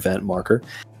Extraction event marker,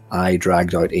 I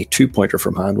dragged out a 2-pointer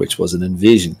from hand, which was an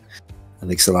invasion. I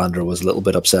think Solandra was a little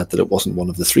bit upset that it wasn't one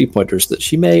of the 3-pointers that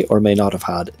she may or may not have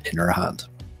had in her hand.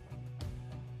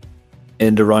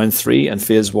 Into round 3 and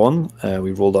phase 1,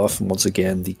 we rolled off, and once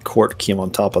again the court came out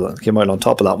on top of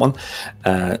that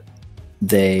one.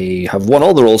 They have won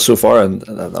all the rolls so far, and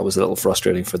that was a little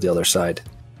frustrating for the other side.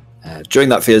 During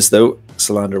that phase, though,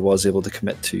 Solandra was able to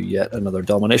commit to yet another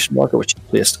domination marker, which he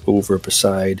placed over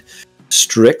beside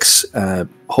Strix,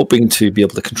 hoping to be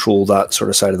able to control that sort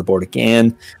of side of the board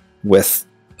again with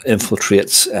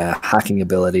Infiltrate's hacking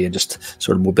ability and just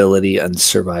sort of mobility and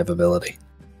survivability.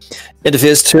 Into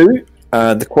phase 2,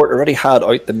 the court already had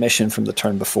out the mission from the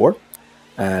turn before,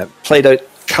 played out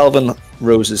Calvin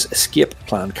Rose's Escape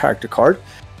Plan character card,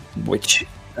 which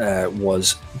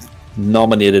was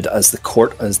nominated as the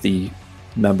court as the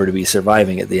member to be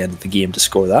surviving at the end of the game to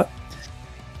score that.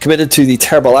 Committed to the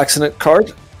Terrible Accident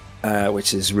card,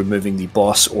 which is removing the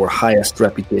boss or highest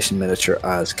reputation miniature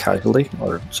as casualty,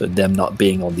 or so them not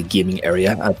being on the gaming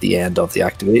area at the end of the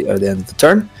end of the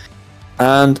turn,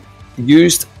 and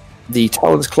used the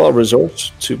Talon's Claw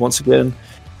resource to once again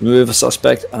remove a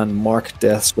suspect and mark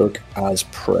Deathstroke as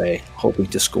prey, hoping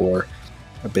to score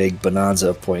a big bonanza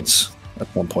of points at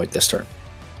one point this turn.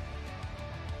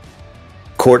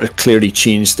 Court have clearly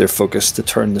changed their focus to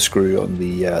turn the screw on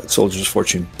the Soldiers of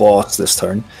Fortune boss this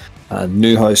turn.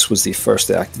 Newhouse was the first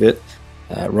to activate,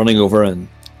 running over and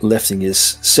lifting his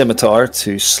scimitar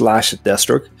to slash at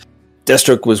Deathstroke.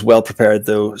 Deathstroke was well prepared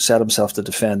though, set himself to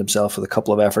defend himself with a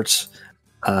couple of efforts,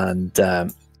 and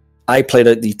I played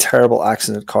out the Terrible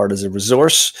Accident card as a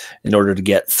resource in order to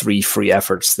get 3 free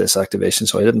efforts this activation,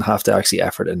 so I didn't have to actually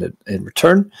effort in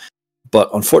return. But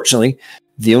unfortunately,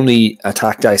 the only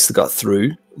attack dice that got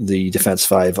through the defense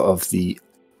 5 of the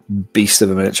beast of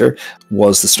a miniature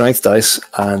was the strength dice,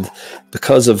 and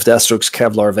because of Deathstroke's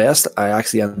Kevlar vest, I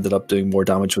actually ended up doing more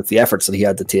damage with the efforts that he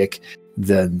had to take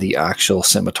than the actual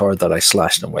scimitar that I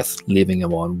slashed him with, leaving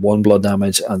him on 1 blood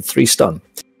damage and 3 stun.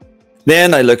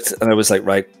 Then I looked and I was like,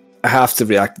 right, I have to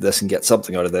react to this and get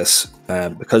something out of this.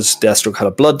 Because Deathstroke had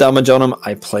a blood damage on him,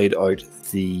 I played out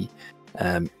the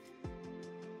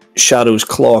Shadow's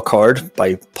Claw card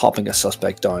by popping a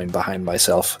suspect down behind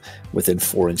myself within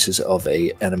 4 inches of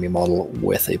a enemy model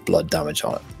with a blood damage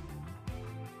on it.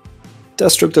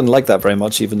 Deathstroke didn't like that very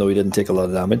much, even though he didn't take a lot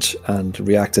of damage, and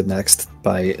reacted next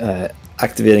by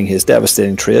activating his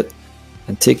devastating trait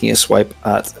and taking a swipe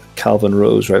at Calvin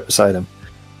Rose right beside him.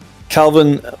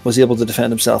 Calvin was able to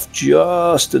defend himself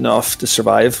just enough to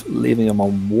survive, leaving him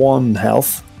on 1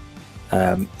 health.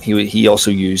 He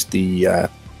also used the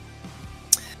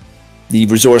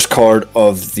resource card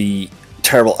of the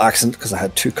Terrible Accent, because I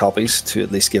had 2 copies, to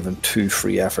at least give him 2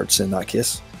 free efforts in that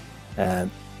case.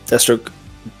 Deathstroke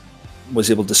was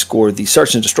able to score the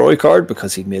Search and Destroy card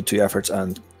because he'd made 2 efforts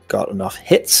and got enough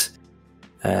hits.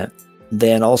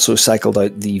 Then also cycled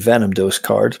out the Venom Dose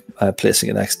card, placing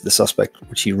it next to the suspect,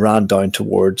 which he ran down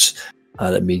towards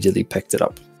and immediately picked it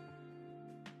up.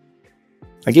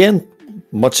 Again,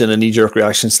 much in a knee-jerk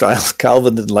reaction style,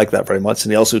 Calvin didn't like that very much,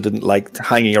 and he also didn't like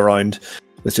hanging around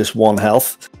with just 1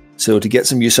 health. So to get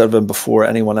some use out of him before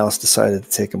anyone else decided to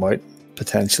take him out,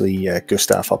 potentially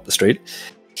Gustav up the street,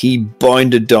 he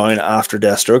bounded down after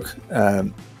Deathstroke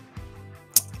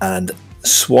and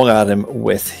swung at him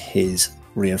with his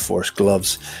reinforced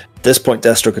gloves. At this point,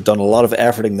 Deathstroke had done a lot of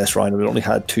efforting this round, and we only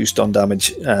had 2 stun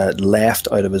damage left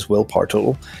out of his willpower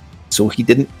total, so he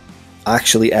didn't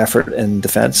actually effort in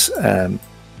defense.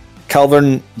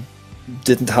 Calvin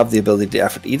didn't have the ability to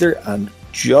effort either, and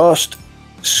just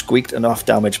squeaked enough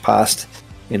damage past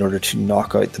in order to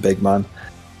knock out the big man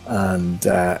and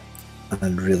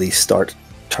really start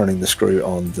turning the screw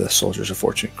on the Soldiers of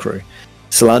Fortune crew.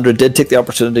 Salandra did take the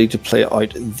opportunity to play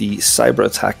out the cyber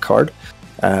attack card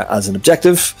as an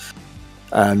objective,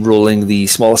 and rolling the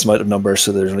smallest amount of numbers,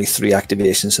 so there's only 3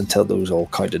 activations until those all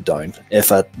counted down. If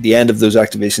at the end of those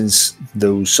activations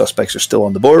those suspects are still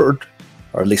on the board,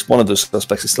 or at least one of those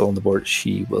suspects is still on the board,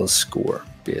 she will score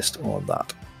based on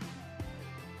that.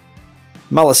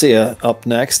 Malicia up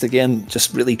next, again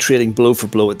just really trading blow for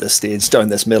blow at this stage down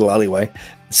this middle alleyway.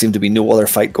 There seemed to be no other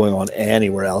fight going on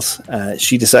anywhere else.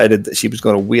 She decided that she was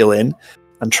going to wheel in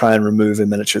and try and remove a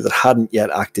miniature that hadn't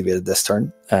yet activated this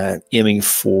turn, aiming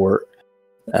for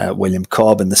William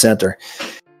Cobb in the centre.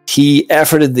 He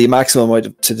efforted the maximum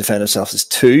amount to defend himself as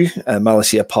 2.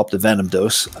 Malicia popped a Venom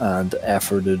Dose and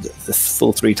efforted the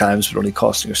full 3 times, but only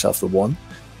costing herself the 1.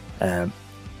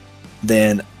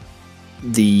 Then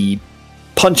the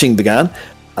punching began,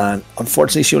 and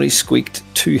unfortunately she only squeaked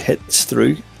 2 hits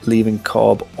through, leaving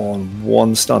Cobb on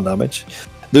 1 stun damage.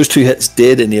 Those 2 hits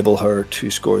did enable her to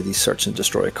score the Search and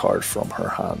Destroy card from her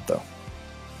hand, though.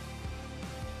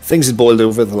 Things had boiled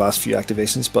over the last few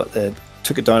activations, but it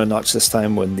took it down a notch this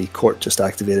time when the court just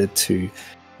activated to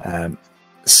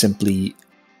simply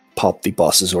pop the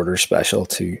boss's order special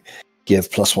to give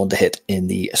 +1 to hit in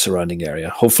the surrounding area.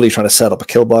 Hopefully trying to set up a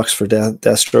kill box for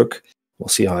Deathstroke. We'll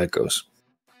see how it goes.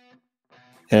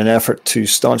 In an effort to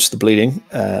staunch the bleeding,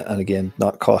 and again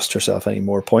not cost herself any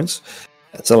more points,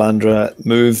 Salandra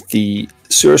moved the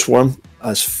Sewer Swarm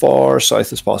as far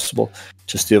south as possible,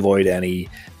 just to avoid any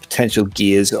potential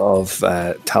gaze of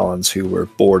Talons who were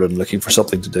bored and looking for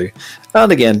something to do,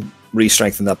 and again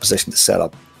re-strengthen that position to set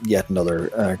up yet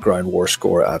another ground war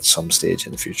score at some stage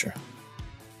in the future.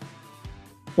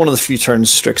 One of the few turns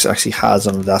Strix actually has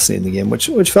on Audacity in the game, which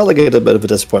felt like a bit of a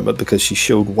disappointment because she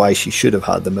showed why she should have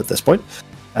had them at this point.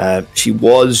 She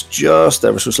was just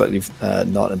ever so slightly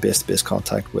not in base-to-base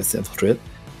contact with Infiltrate,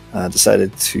 and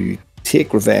decided to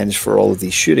take revenge for all of the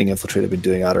shooting Infiltrate had been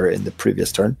doing at her in the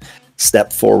previous turn.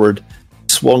 Stepped forward,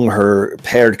 swung her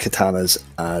paired katanas,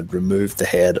 and removed the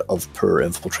head of poor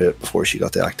Infiltrate before she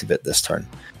got to activate this turn.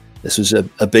 This was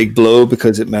a big blow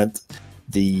because it meant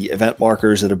the event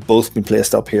markers that have both been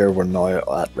placed up here were now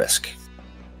at risk.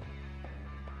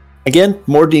 Again,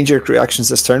 more knee-jerk reactions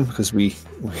this turn because we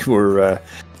were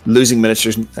losing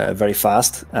miniatures very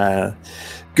fast.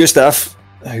 Gustav,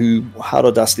 who had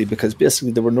Audacity because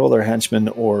basically there were no other henchmen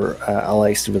or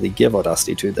allies to really give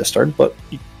Audacity to this turn, but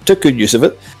he took good use of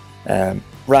it,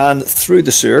 ran through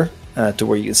the sewer to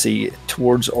where you can see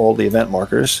towards all the event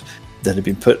markers that had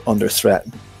been put under threat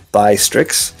by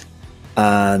Strix,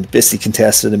 and basically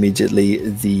contested immediately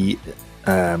the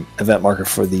event marker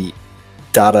for the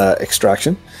data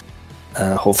extraction.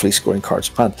 hopefully scoring cards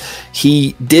planned.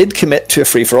 He did commit to a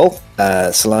free-for-all.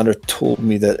 Salandra told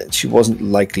me that she wasn't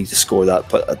likely to score that,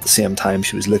 but at the same time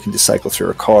she was looking to cycle through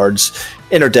her cards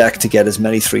in her deck to get as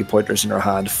many 3-pointers in her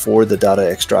hand for the data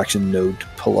extraction node to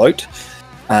pull out.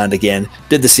 And again,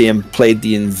 did the same, played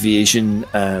the invasion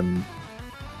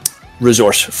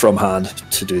resource from hand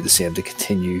to do the same, to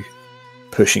continue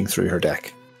pushing through her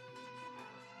deck.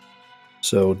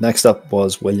 So next up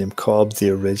was William Cobb,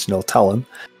 the original Talon.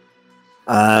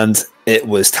 And it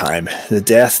was time. The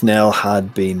death knell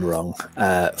had been rung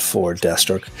for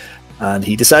Deathstroke. And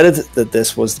he decided that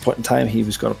this was the point in time he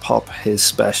was going to pop his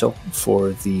special for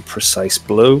the precise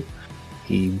blow.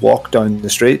 He walked down the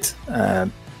street,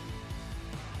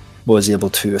 was able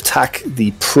to attack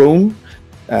the prone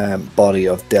body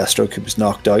of Deathstroke, who was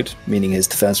knocked out, meaning his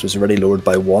defense was already lowered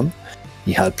by 1.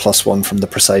 He had +1 from the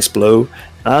precise blow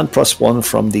and +1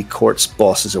 from the court's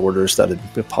boss's orders that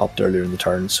had been popped earlier in the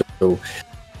turn. So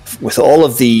with all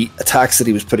of the attacks that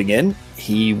he was putting in,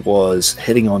 he was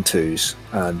hitting on 2s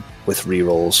and with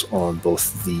rerolls on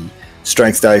both the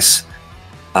strength dice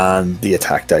and the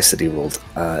attack dice that he rolled.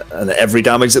 And every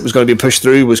damage that was going to be pushed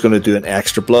through was going to do an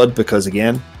extra blood because,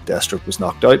 again, Deathstroke was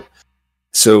knocked out.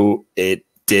 So it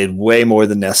did way more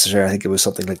than necessary. I think it was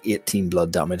something like 18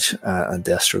 blood damage, and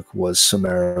Deathstroke was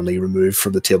summarily removed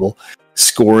from the table,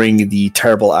 scoring the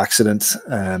terrible accident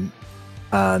and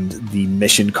the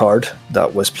mission card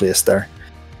that was placed there.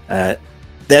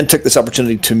 Then took this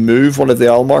opportunity to move one of the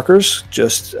owl markers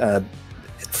just in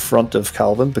front of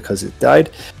Calvin because it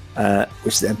died,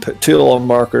 which then put 2 owl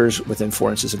markers within 4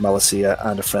 inches of Malicia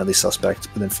and a friendly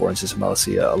suspect within 4 inches of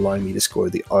Malicia, allowing me to score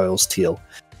the owl's tail.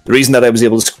 The reason that I was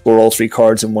able to score all 3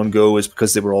 cards in one go is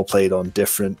because they were all played on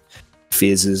different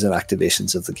phases and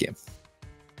activations of the game.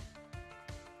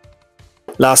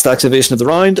 Last activation of the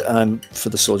round, and for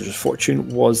the Soldiers of Fortune,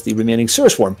 was the remaining Sewer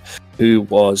Swarm, who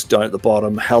was down at the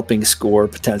bottom helping score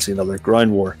potentially another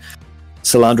ground war.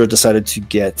 Salandra decided to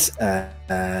get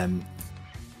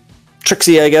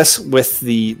tricksy, I guess, with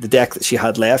the deck that she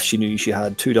had left. She knew she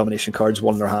had 2 domination cards,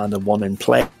 1 in her hand and 1 in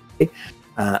play.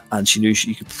 And she knew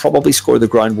she could probably score the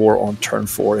ground war on turn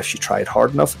 4 if she tried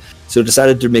hard enough. So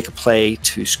decided to make a play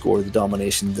to score the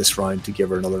domination this round to give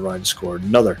her another round to score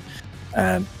another.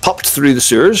 Popped through the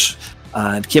sewers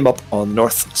and came up on the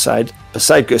north side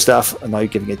beside Gustav, and now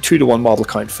giving a 2-to-1 model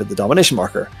count for the domination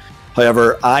marker.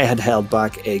 However, I had held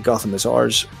back a Gotham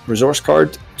Azar's resource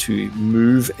card to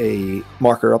move a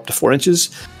marker up to 4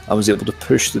 inches. I was able to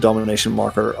push the domination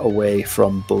marker away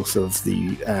from both of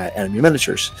the enemy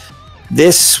miniatures.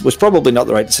 This was probably not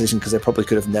the right decision because I probably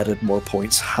could have netted more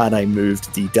points had I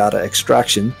moved the data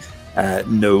extraction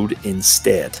node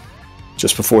instead.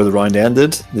 Just before the round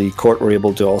ended, the court were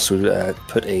able to also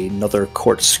put another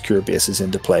court secure bases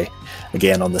into play,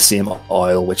 again on the same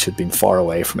oil which had been far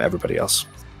away from everybody else.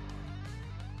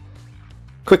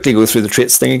 Quickly go through the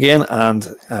traits thing again,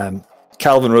 and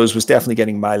Calvin Rose was definitely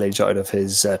getting mileage out of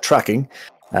his tracking.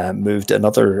 Moved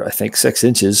another, I think, 6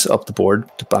 inches up the board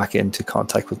to back into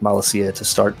contact with Malicia to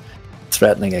start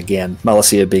threatening again.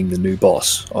 Malicia being the new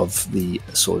boss of the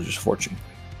Soldiers of Fortune.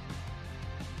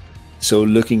 So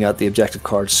looking at the objective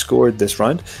cards scored this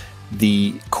round,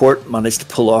 the court managed to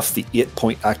pull off the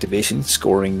 8-point activation,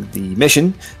 scoring the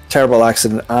mission, terrible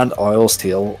accident and Owl's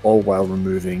Tail, all while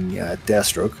removing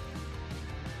Deathstroke.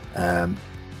 That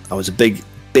was a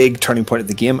big turning point of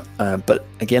the game, but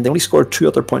again, they only scored 2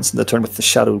 other points in the turn with the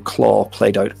Shadow Claw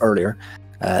played out earlier,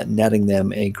 netting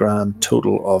them a grand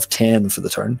total of 10 for the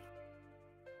turn.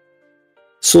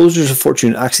 Soldiers of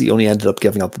Fortune actually only ended up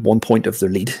giving up 1 point of their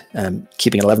lead,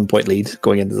 keeping an 11-point lead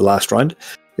going into the last round.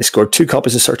 They scored 2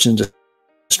 copies of Search and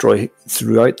Destroy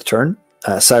throughout the turn.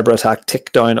 Cyber Attack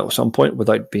ticked down at some point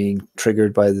without being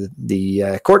triggered by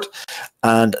the court,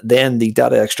 and then the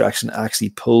data extraction actually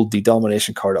pulled the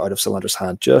domination card out of Salandra's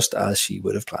hand just as she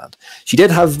would have planned. She did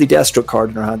have the Deathstroke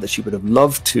card in her hand that she would have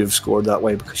loved to have scored that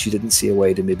way because she didn't see a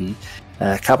way to maybe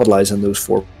capitalize on those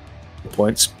 4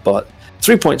 points, but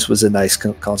 3 points was a nice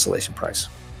consolation prize.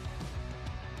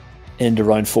 Into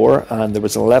round 4, and there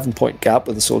was an 11-point gap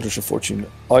with the Soldiers of Fortune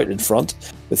out in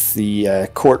front, with the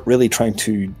court really trying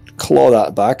to claw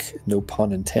that back, no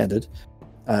pun intended.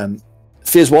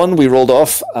 Phase 1 we rolled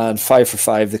off, and 5 for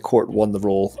 5 the court won the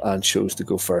roll and chose to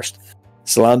go first.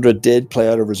 Salandra did play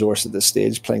out a resource at this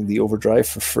stage, playing the Overdrive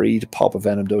for free to pop a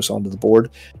Venom Dose onto the board,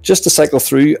 just to cycle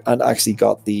through, and actually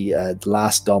got the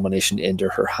last domination into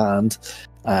her hand,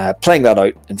 playing that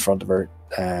out in front of her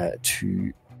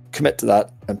to commit to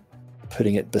that and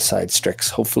putting it beside Strix,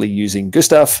 hopefully using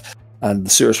Gustav and the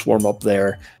Sewer Swarm up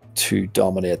there to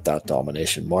dominate that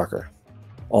domination marker.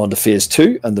 On to phase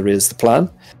 2, and there is the plan.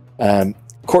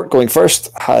 Court going first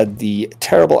had the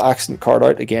terrible accident card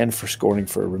out again for scoring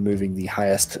for removing the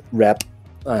highest rep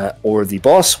or the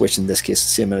boss, which in this case is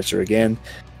the same miniature again,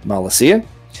 Malacia.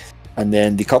 And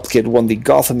then the complicated one, the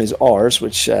Gotham is ours,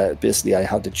 which basically I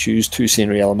had to choose 2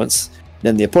 scenery elements.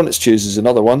 Then the opponent chooses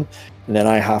another one, and then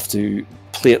I have to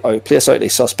place out a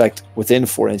suspect within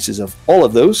 4 inches of all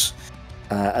of those.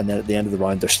 And then at the end of the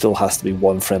round, there still has to be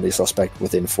 1 friendly suspect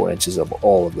within 4 inches of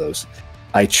all of those.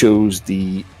 I chose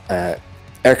the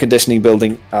air conditioning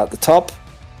building at the top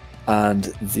and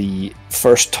the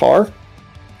first tower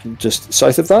just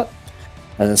south of that.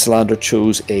 And then Salandra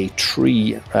chose a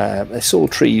tree, a soul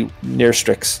tree near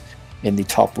Strix in the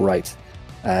top right.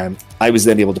 I was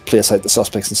then able to place out the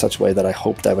suspects in such a way that I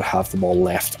hoped I would have them all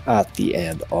left at the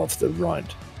end of the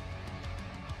round.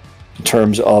 In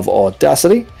terms of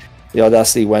Audacity, the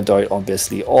Audacity went out on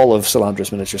basically all of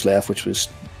Salandra's miniatures left, which was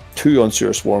 2 on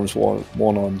Sewer Swarms, one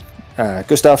on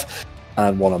Gustav,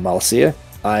 and 1 on Malacia.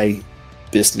 I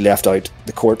basically left out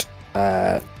the Court,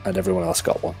 and everyone else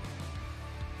got 1.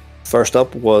 First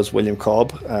up was William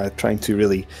Cobb, trying to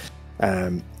really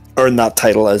earn that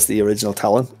title as the original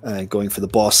Talon, going for the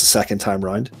boss the second time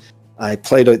round. I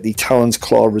played out the Talon's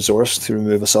Claw resource to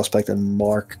remove a suspect and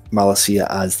mark Malacia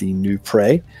as the new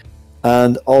prey,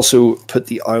 and also put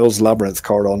the Isles Labyrinth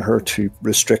card on her to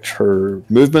restrict her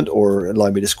movement or allow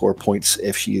me to score points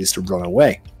if she is to run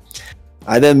away.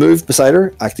 I then moved beside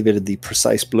her, activated the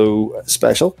Precise Blow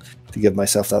special to give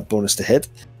myself that bonus to hit,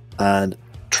 and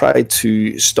tried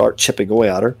to start chipping away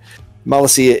at her.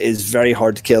 Malacia is very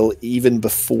hard to kill even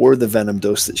before the venom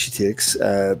dose that she takes,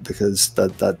 because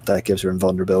that gives her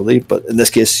invulnerability. But in this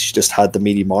case, she just had the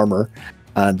medium armor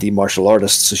and the martial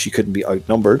artist, so she couldn't be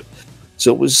outnumbered.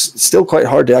 So it was still quite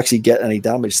hard to actually get any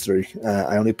damage through.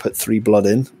 I only put 3 blood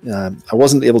in. I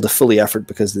wasn't able to fully effort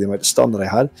because of the amount of stun that I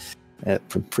had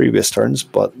from previous turns,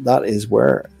 but that is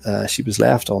where she was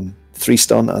left on 3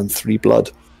 stun and 3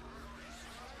 blood.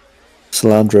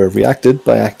 Salandra reacted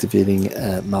by activating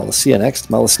Malacia next.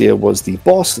 Malacia was the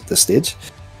boss at this stage,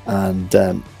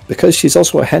 and because she's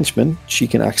also a henchman, she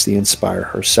can actually inspire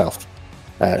herself.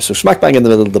 So smack bang in the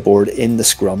middle of the board in the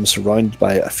scrum, surrounded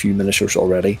by a few miniatures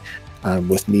already, and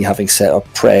with me having set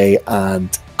up prey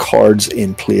and cards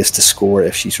in place to score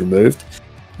if she's removed.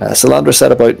 Salandra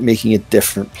set about making a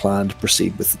different plan to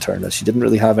proceed with the turn, as she didn't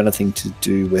really have anything to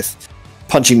do with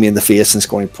punching me in the face and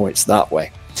scoring points that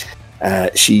way.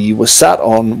 She was sat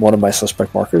on one of my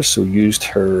suspect markers, so used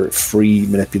her free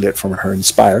manipulate from her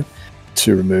inspire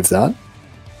to remove that.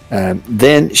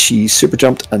 Then she super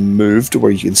jumped and moved to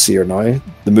where you can see her now.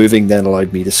 The moving then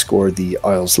allowed me to score the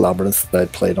Isles Labyrinth that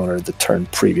I'd played on her the turn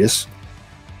previous.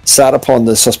 Sat upon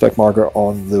the suspect marker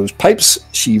on those pipes.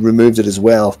 She removed it as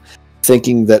well,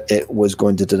 thinking that it was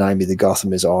going to deny me the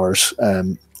Gotham is ours.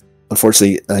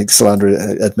 Unfortunately, I think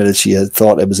Salandra admitted she had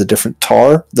thought it was a different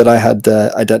tower that I had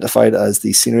identified as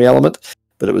the scenery element,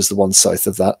 but it was the one south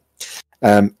of that.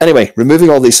 Anyway, removing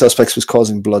all these suspects was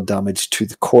causing blood damage to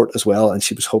the Court as well, and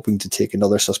she was hoping to take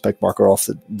another suspect marker off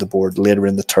the board later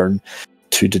in the turn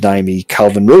to deny me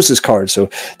Calvin Rose's card. So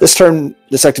this turn,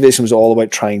 this activation was all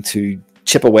about trying to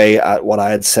chip away at what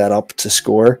I had set up to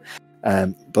score.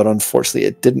 But unfortunately,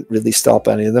 it didn't really stop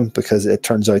any of them, because it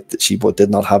turns out that she did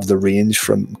not have the range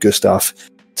from Gustav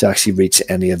to actually reach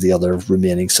any of the other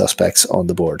remaining suspects on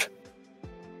the board.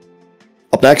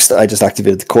 Up next, I just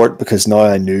activated the Court because now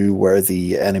I knew where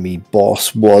the enemy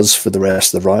boss was for the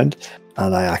rest of the round,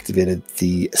 and I activated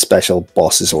the special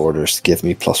boss's orders to give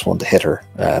me +1 to hit her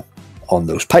on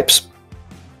those pipes.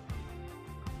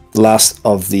 The last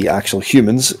of the actual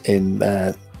humans in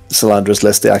Salandra's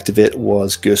list to activate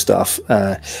was Gustav.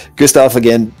 Gustav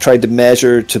again tried to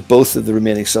measure to both of the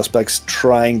remaining suspects,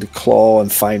 trying to claw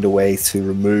and find a way to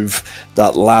remove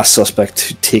that last suspect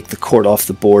to take the Court off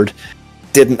the board.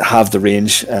 Didn't have the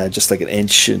range, just like an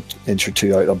inch or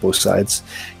 2 out on both sides.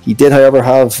 He did, however,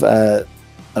 have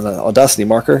an Audacity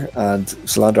marker, and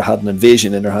Salandra had an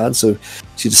invasion in her hand, so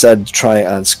she decided to try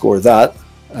and score that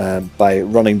by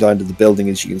running down to the building,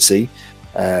 as you can see,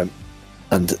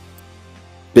 and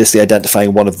basically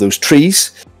identifying one of those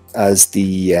trees as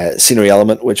the scenery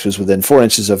element, which was within 4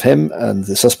 inches of him and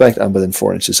the suspect, and within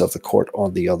 4 inches of the Court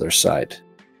on the other side.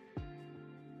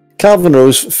 Calvin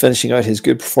Rose, finishing out his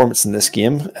good performance in this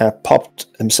game, popped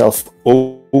himself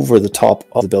over the top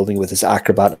of the building with his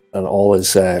acrobat and all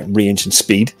his range and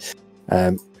speed,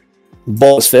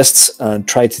 balled his fists and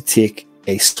tried to take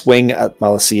a swing at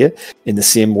Malacia in the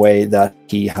same way that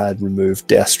he had removed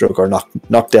Deathstroke, or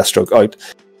knocked Deathstroke out,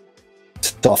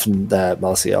 to soften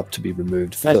Malacia up to be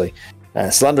removed eventually.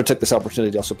 Salandra took this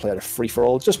opportunity to also play out a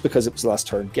free-for-all, just because it was the last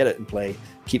turn. Get it in play,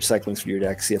 keep cycling through your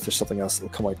deck, see if there's something else that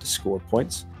will come out to score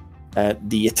points.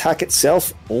 The attack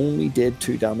itself only did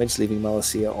 2 damage, leaving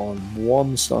Malacia on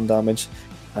 1 stun damage,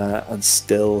 and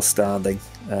still standing.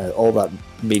 All that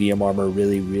medium armor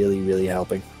really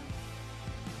helping.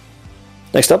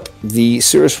 Next up, the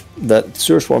Sewer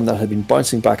Swarm that had been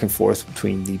bouncing back and forth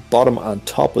between the bottom and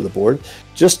top of the board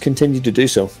just continued to do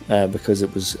so because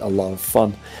it was a lot of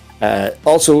fun.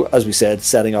 Also, as we said,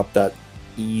 setting up that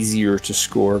easier to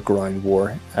score ground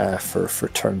war for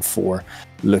turn 4,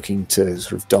 looking to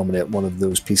sort of dominate one of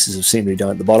those pieces of scenery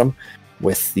down at the bottom,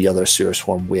 with the other Sewer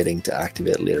Swarm waiting to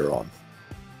activate later on.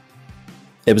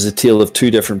 It was a tale of 2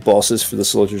 different bosses for the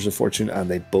Soldiers of Fortune, and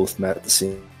they both met the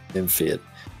same fate.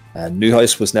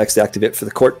 Newhouse was next to activate for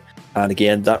the court, and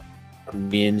again that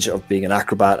range of being an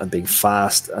acrobat and being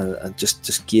fast and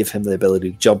just gave him the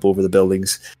ability to jump over the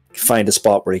buildings, find a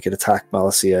spot where he could attack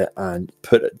Malacia and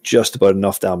put just about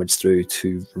enough damage through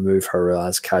to remove her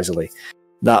as casualty.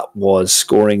 That was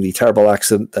scoring the Terrible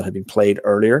Accident that had been played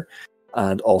earlier,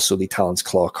 and also the Talon's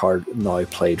Claw card now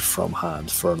played from hand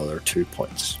for another 2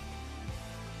 points.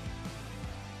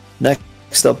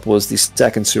 Next up was the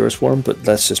second Sewer Swarm, but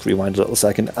let's just rewind a little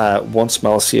second. Once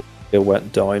Malacia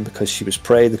went down because she was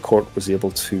prey, the court was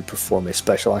able to perform a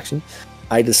special action.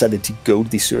 I decided to go to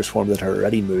the Sewer Swarm that had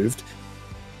already moved,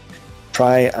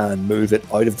 try and move it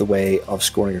out of the way of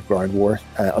scoring a ground war.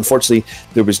 Unfortunately,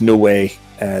 there was no way,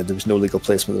 there was no legal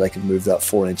placement that I could move that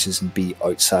 4 inches and be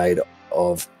outside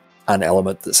of an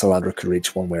element that Salandra could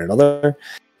reach one way or another.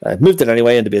 I moved it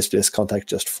anyway into base-to-base contact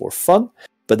just for fun,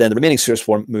 but then the remaining Sewer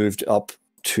Swarm moved up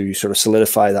to sort of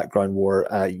solidify that ground war,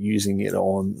 using it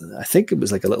on, I think it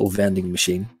was like a little vending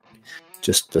machine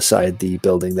just beside the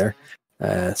building there,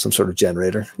 some sort of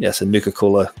generator. Yes, a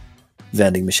Nuka-Cola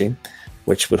vending machine,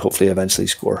 which would hopefully eventually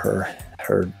score her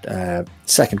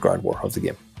second ground war of the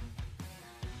game.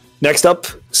 Next up,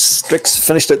 Strix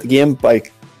finished out the game by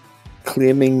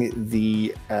claiming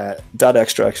the data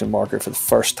extraction marker for the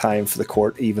first time for the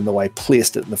court, even though I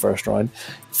placed it in the first round.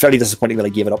 Fairly disappointing that I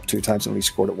gave it up 2 times and only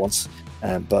scored it once,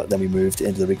 but then we moved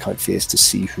into the recount phase to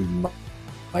see who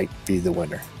might be the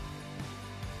winner.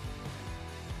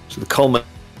 So the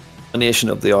culmination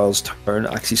of the Isles turn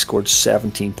actually scored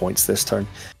 17 points this turn.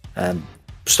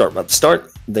 Starting at the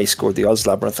start, they scored the Isles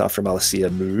Labyrinth after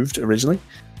Malacia moved originally.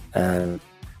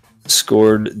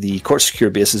 Scored the court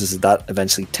secure bases as that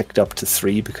eventually ticked up to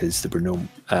 3 because there were no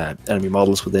enemy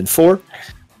models within 4.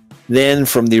 Then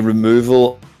from the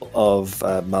removal of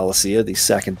Malacia, the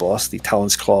second boss, the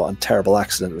Talon's Claw and Terrible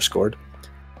Accident were scored.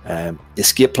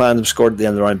 Escape plans were scored at the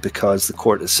end of the round because the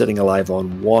court is sitting alive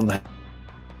on 1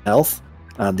 health,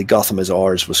 and the Gotham is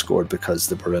ours was scored because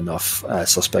there were enough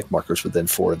suspect markers within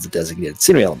 4 of the designated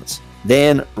scenery elements.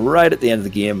 Then right at the end of the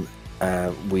game,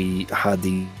 we had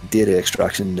the data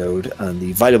extraction node, and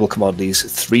the valuable commodities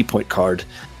 3-point card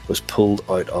was pulled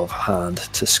out of hand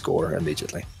to score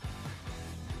immediately.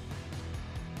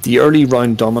 The early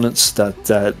round dominance that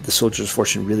the Soldiers of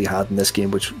Fortune really had in this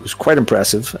game, which was quite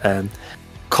impressive,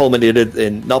 culminated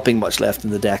in not being much left in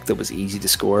the deck that was easy to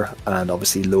score, and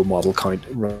obviously low model count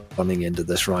running into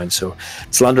this round. So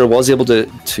Salandra was able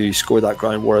to score that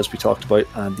ground war as we talked about,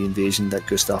 and the invasion that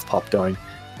Gustav popped down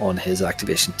on his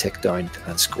activation ticked down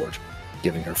and scored,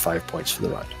 giving her 5 points for the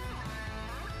round.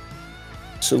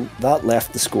 So that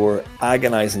left the score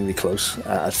agonizingly close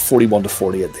at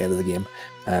 41-40 at the end of the game.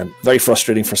 Very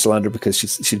frustrating for Salandra because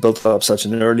she built up such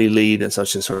an early lead and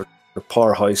such a sort of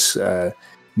powerhouse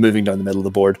moving down the middle of the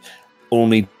board,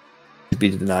 only to be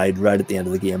denied right at the end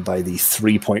of the game by the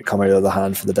 3-point coming out of the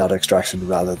hand for the data extraction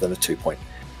rather than a 2-point.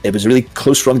 It was a really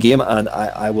close run game, and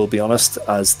I will be honest,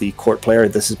 as the court player,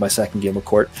 this is my second game of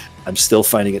court. I'm still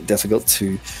finding it difficult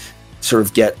to sort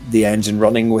of get the engine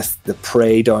running with the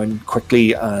prey down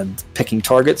quickly and picking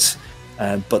targets,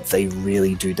 but they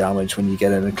really do damage when you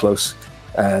get in and close.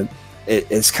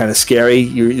 It's kind of scary.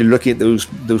 You're looking at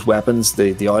those weapons,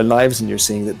 the oil knives, and you're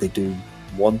seeing that they do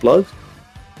 1 blood.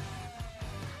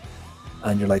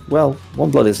 And you're like, well,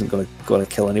 1 blood isn't going to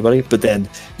kill anybody. But then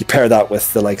you pair that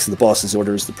with the likes of the boss's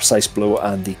orders, the precise blow,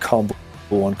 and the combo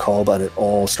on Cobb, and it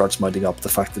all starts mounting up. The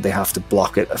fact that they have to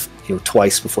block it,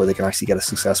 twice before they can actually get a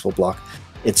successful block.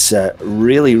 It's a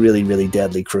really, really, really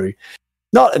deadly crew.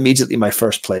 Not immediately my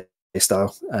first play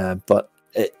style, but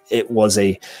it was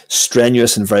a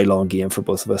strenuous and very long game for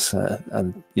both of us,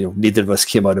 and neither of us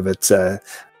came out of it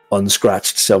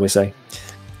unscratched, shall we say.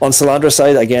 On Salandra's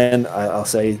side, again, I'll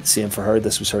say same for her.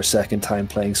 This was her second time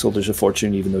playing Soldiers of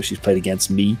Fortune, even though she's played against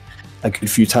me a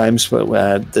good few times.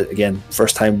 But again,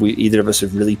 first time either of us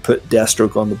have really put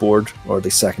Deathstroke on the board, or the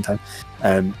second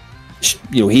time.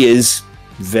 you know, he is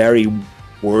very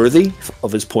worthy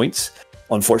of his points.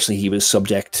 Unfortunately, he was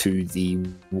subject to the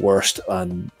worst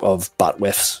of bat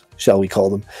whiffs, shall we call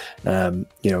them.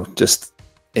 You know, just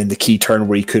in the key turn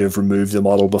where he could have removed the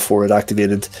model before it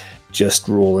activated, just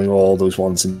rolling all those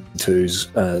ones and twos,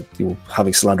 you know,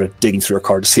 having Salandra digging through her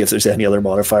card to see if there's any other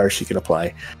modifiers she can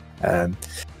apply.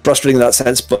 Frustrating in that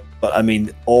sense, but I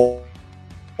mean, all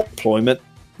deployment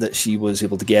that she was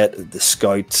able to get, the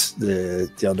scout, the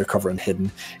undercover and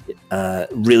hidden,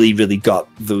 really got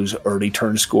those early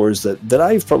turn scores that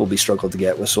I've probably struggled to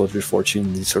get with Soldier's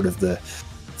Fortune, the sort of the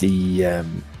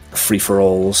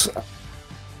free-for-alls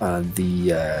and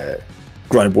the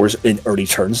ground wars in early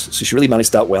turns. So she really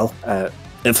managed that well.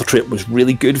 Infiltrate was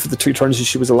really good for the 2 turns that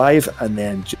she was alive, and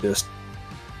then just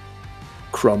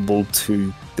crumbled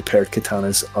to the paired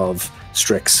katanas of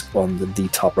Strix on the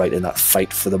top right in that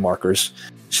fight for the markers,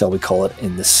 shall we call it,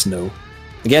 in the snow.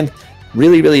 Again,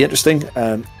 really interesting.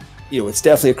 You know, it's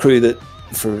definitely a crew that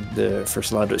for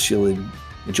Salandra, she'll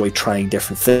enjoy trying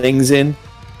different things in,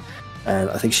 and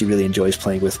I think she really enjoys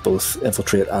playing with both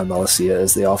Infiltrate and Malicia,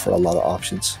 as they offer a lot of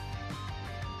options.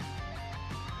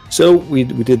 So we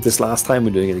did this last time,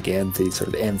 we're doing it again, the sort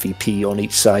of MVP on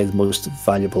each side, the most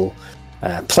valuable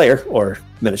player, or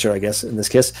miniature I guess in this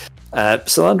case.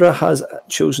 Salandra has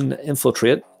chosen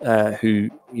Infiltrate, who,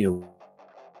 you know,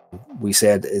 we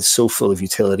said is so full of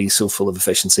utility, so full of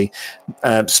efficiency,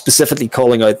 specifically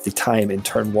calling out the time in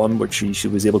turn 1 where she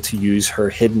was able to use her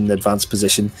hidden advanced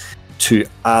position to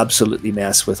absolutely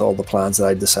mess with all the plans that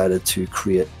I decided to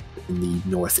create in the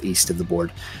northeast of the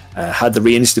board. Had the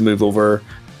range to move over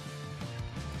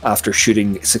after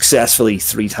shooting successfully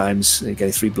 3 times,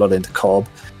 getting 3 blood into Cobb.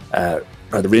 Had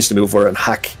the range to move over and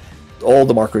hack all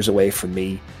the markers away from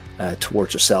me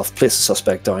towards herself, place the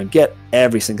suspect down, get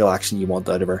every single action you want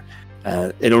out of her.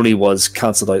 It only was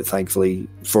cancelled out, thankfully,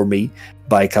 for me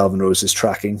by Calvin Rose's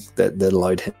tracking that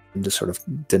allowed him to sort of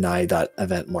deny that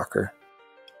event marker.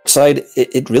 Side,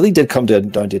 it really did come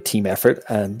down to a team effort,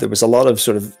 and there was a lot of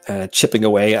sort of chipping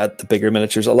away at the bigger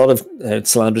miniatures. A lot of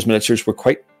Salandra's miniatures were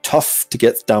quite tough to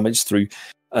get damage through,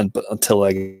 but until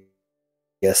I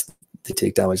guess they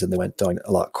take damage and they went down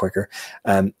a lot quicker.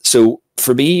 So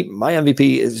for me, my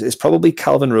MVP is probably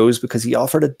Calvin Rose, because he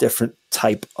offered a different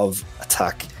type of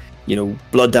attack. You know,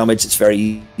 blood damage, it's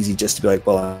very easy just to be like,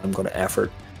 well, I'm going to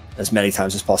effort as many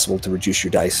times as possible to reduce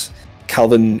your dice.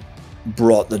 Calvin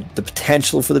brought the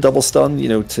potential for the double stun, you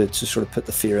know, to sort of put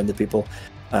the fear into people,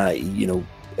 you know,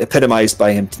 epitomized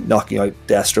by him knocking out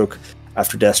Deathstroke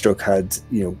after Deathstroke had,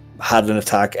 you know, had an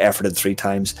attack, efforted 3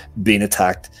 times, been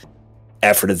attacked,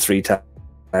 efforted 3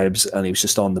 times, and he was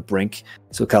just on the brink.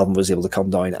 So Calvin was able to come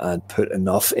down and put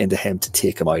enough into him to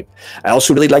take him out. I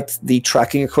also really liked the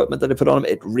tracking equipment that I put on him.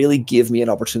 It really gave me an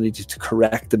opportunity to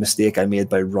correct the mistake I made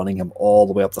by running him all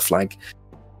the way up the flank.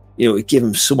 You know, it gave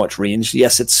him so much range.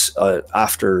 Yes, it's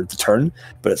after the turn,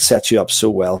 but it sets you up so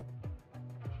well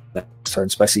next turn,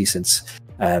 especially since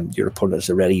your opponent has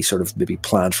already sort of maybe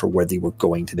planned for where they were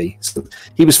going to be. So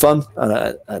he was fun,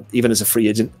 and even as a free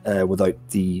agent, without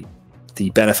the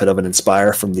benefit of an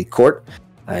Inspire from the court,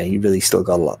 he really still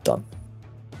got a lot done.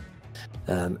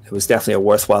 It was definitely a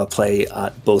worthwhile play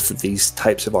at both of these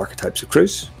types of archetypes of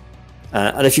crews.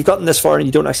 And if you've gotten this far and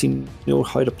you don't actually know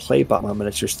how to play Batman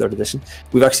Miniatures 3rd Edition,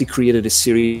 we've actually created a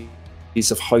series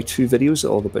of how-to videos,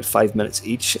 all about 5 minutes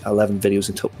each, 11 videos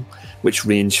in total, which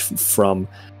range from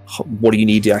what do you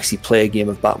need to actually play a game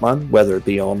of Batman, whether it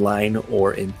be online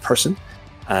or in person,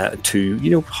 to,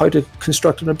 you know, how to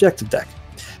construct an objective deck.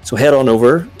 So head on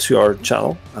over to our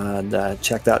channel and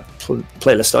check that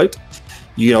playlist out.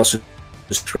 You can also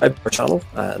subscribe to our channel,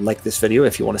 like this video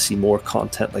if you want to see more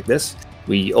content like this.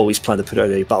 We always plan to put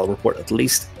out a battle report at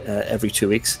least every 2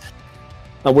 weeks.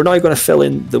 And we're now going to fill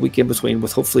in the week in between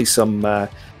with hopefully some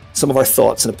of our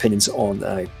thoughts and opinions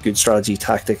on good strategy,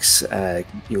 tactics,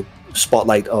 you know,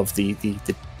 spotlight of the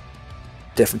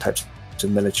different types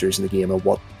of miniatures in the game and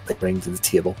what they bring to the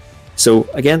table. So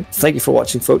again, thank you for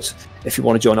watching, folks. If you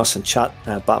want to join us and chat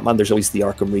Batman, there's always the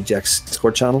Arkham Rejects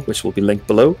Discord channel, which will be linked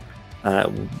below.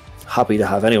 Happy to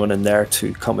have anyone in there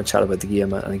to come and chat about the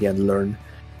game and again learn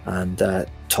and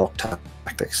talk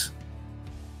tactics.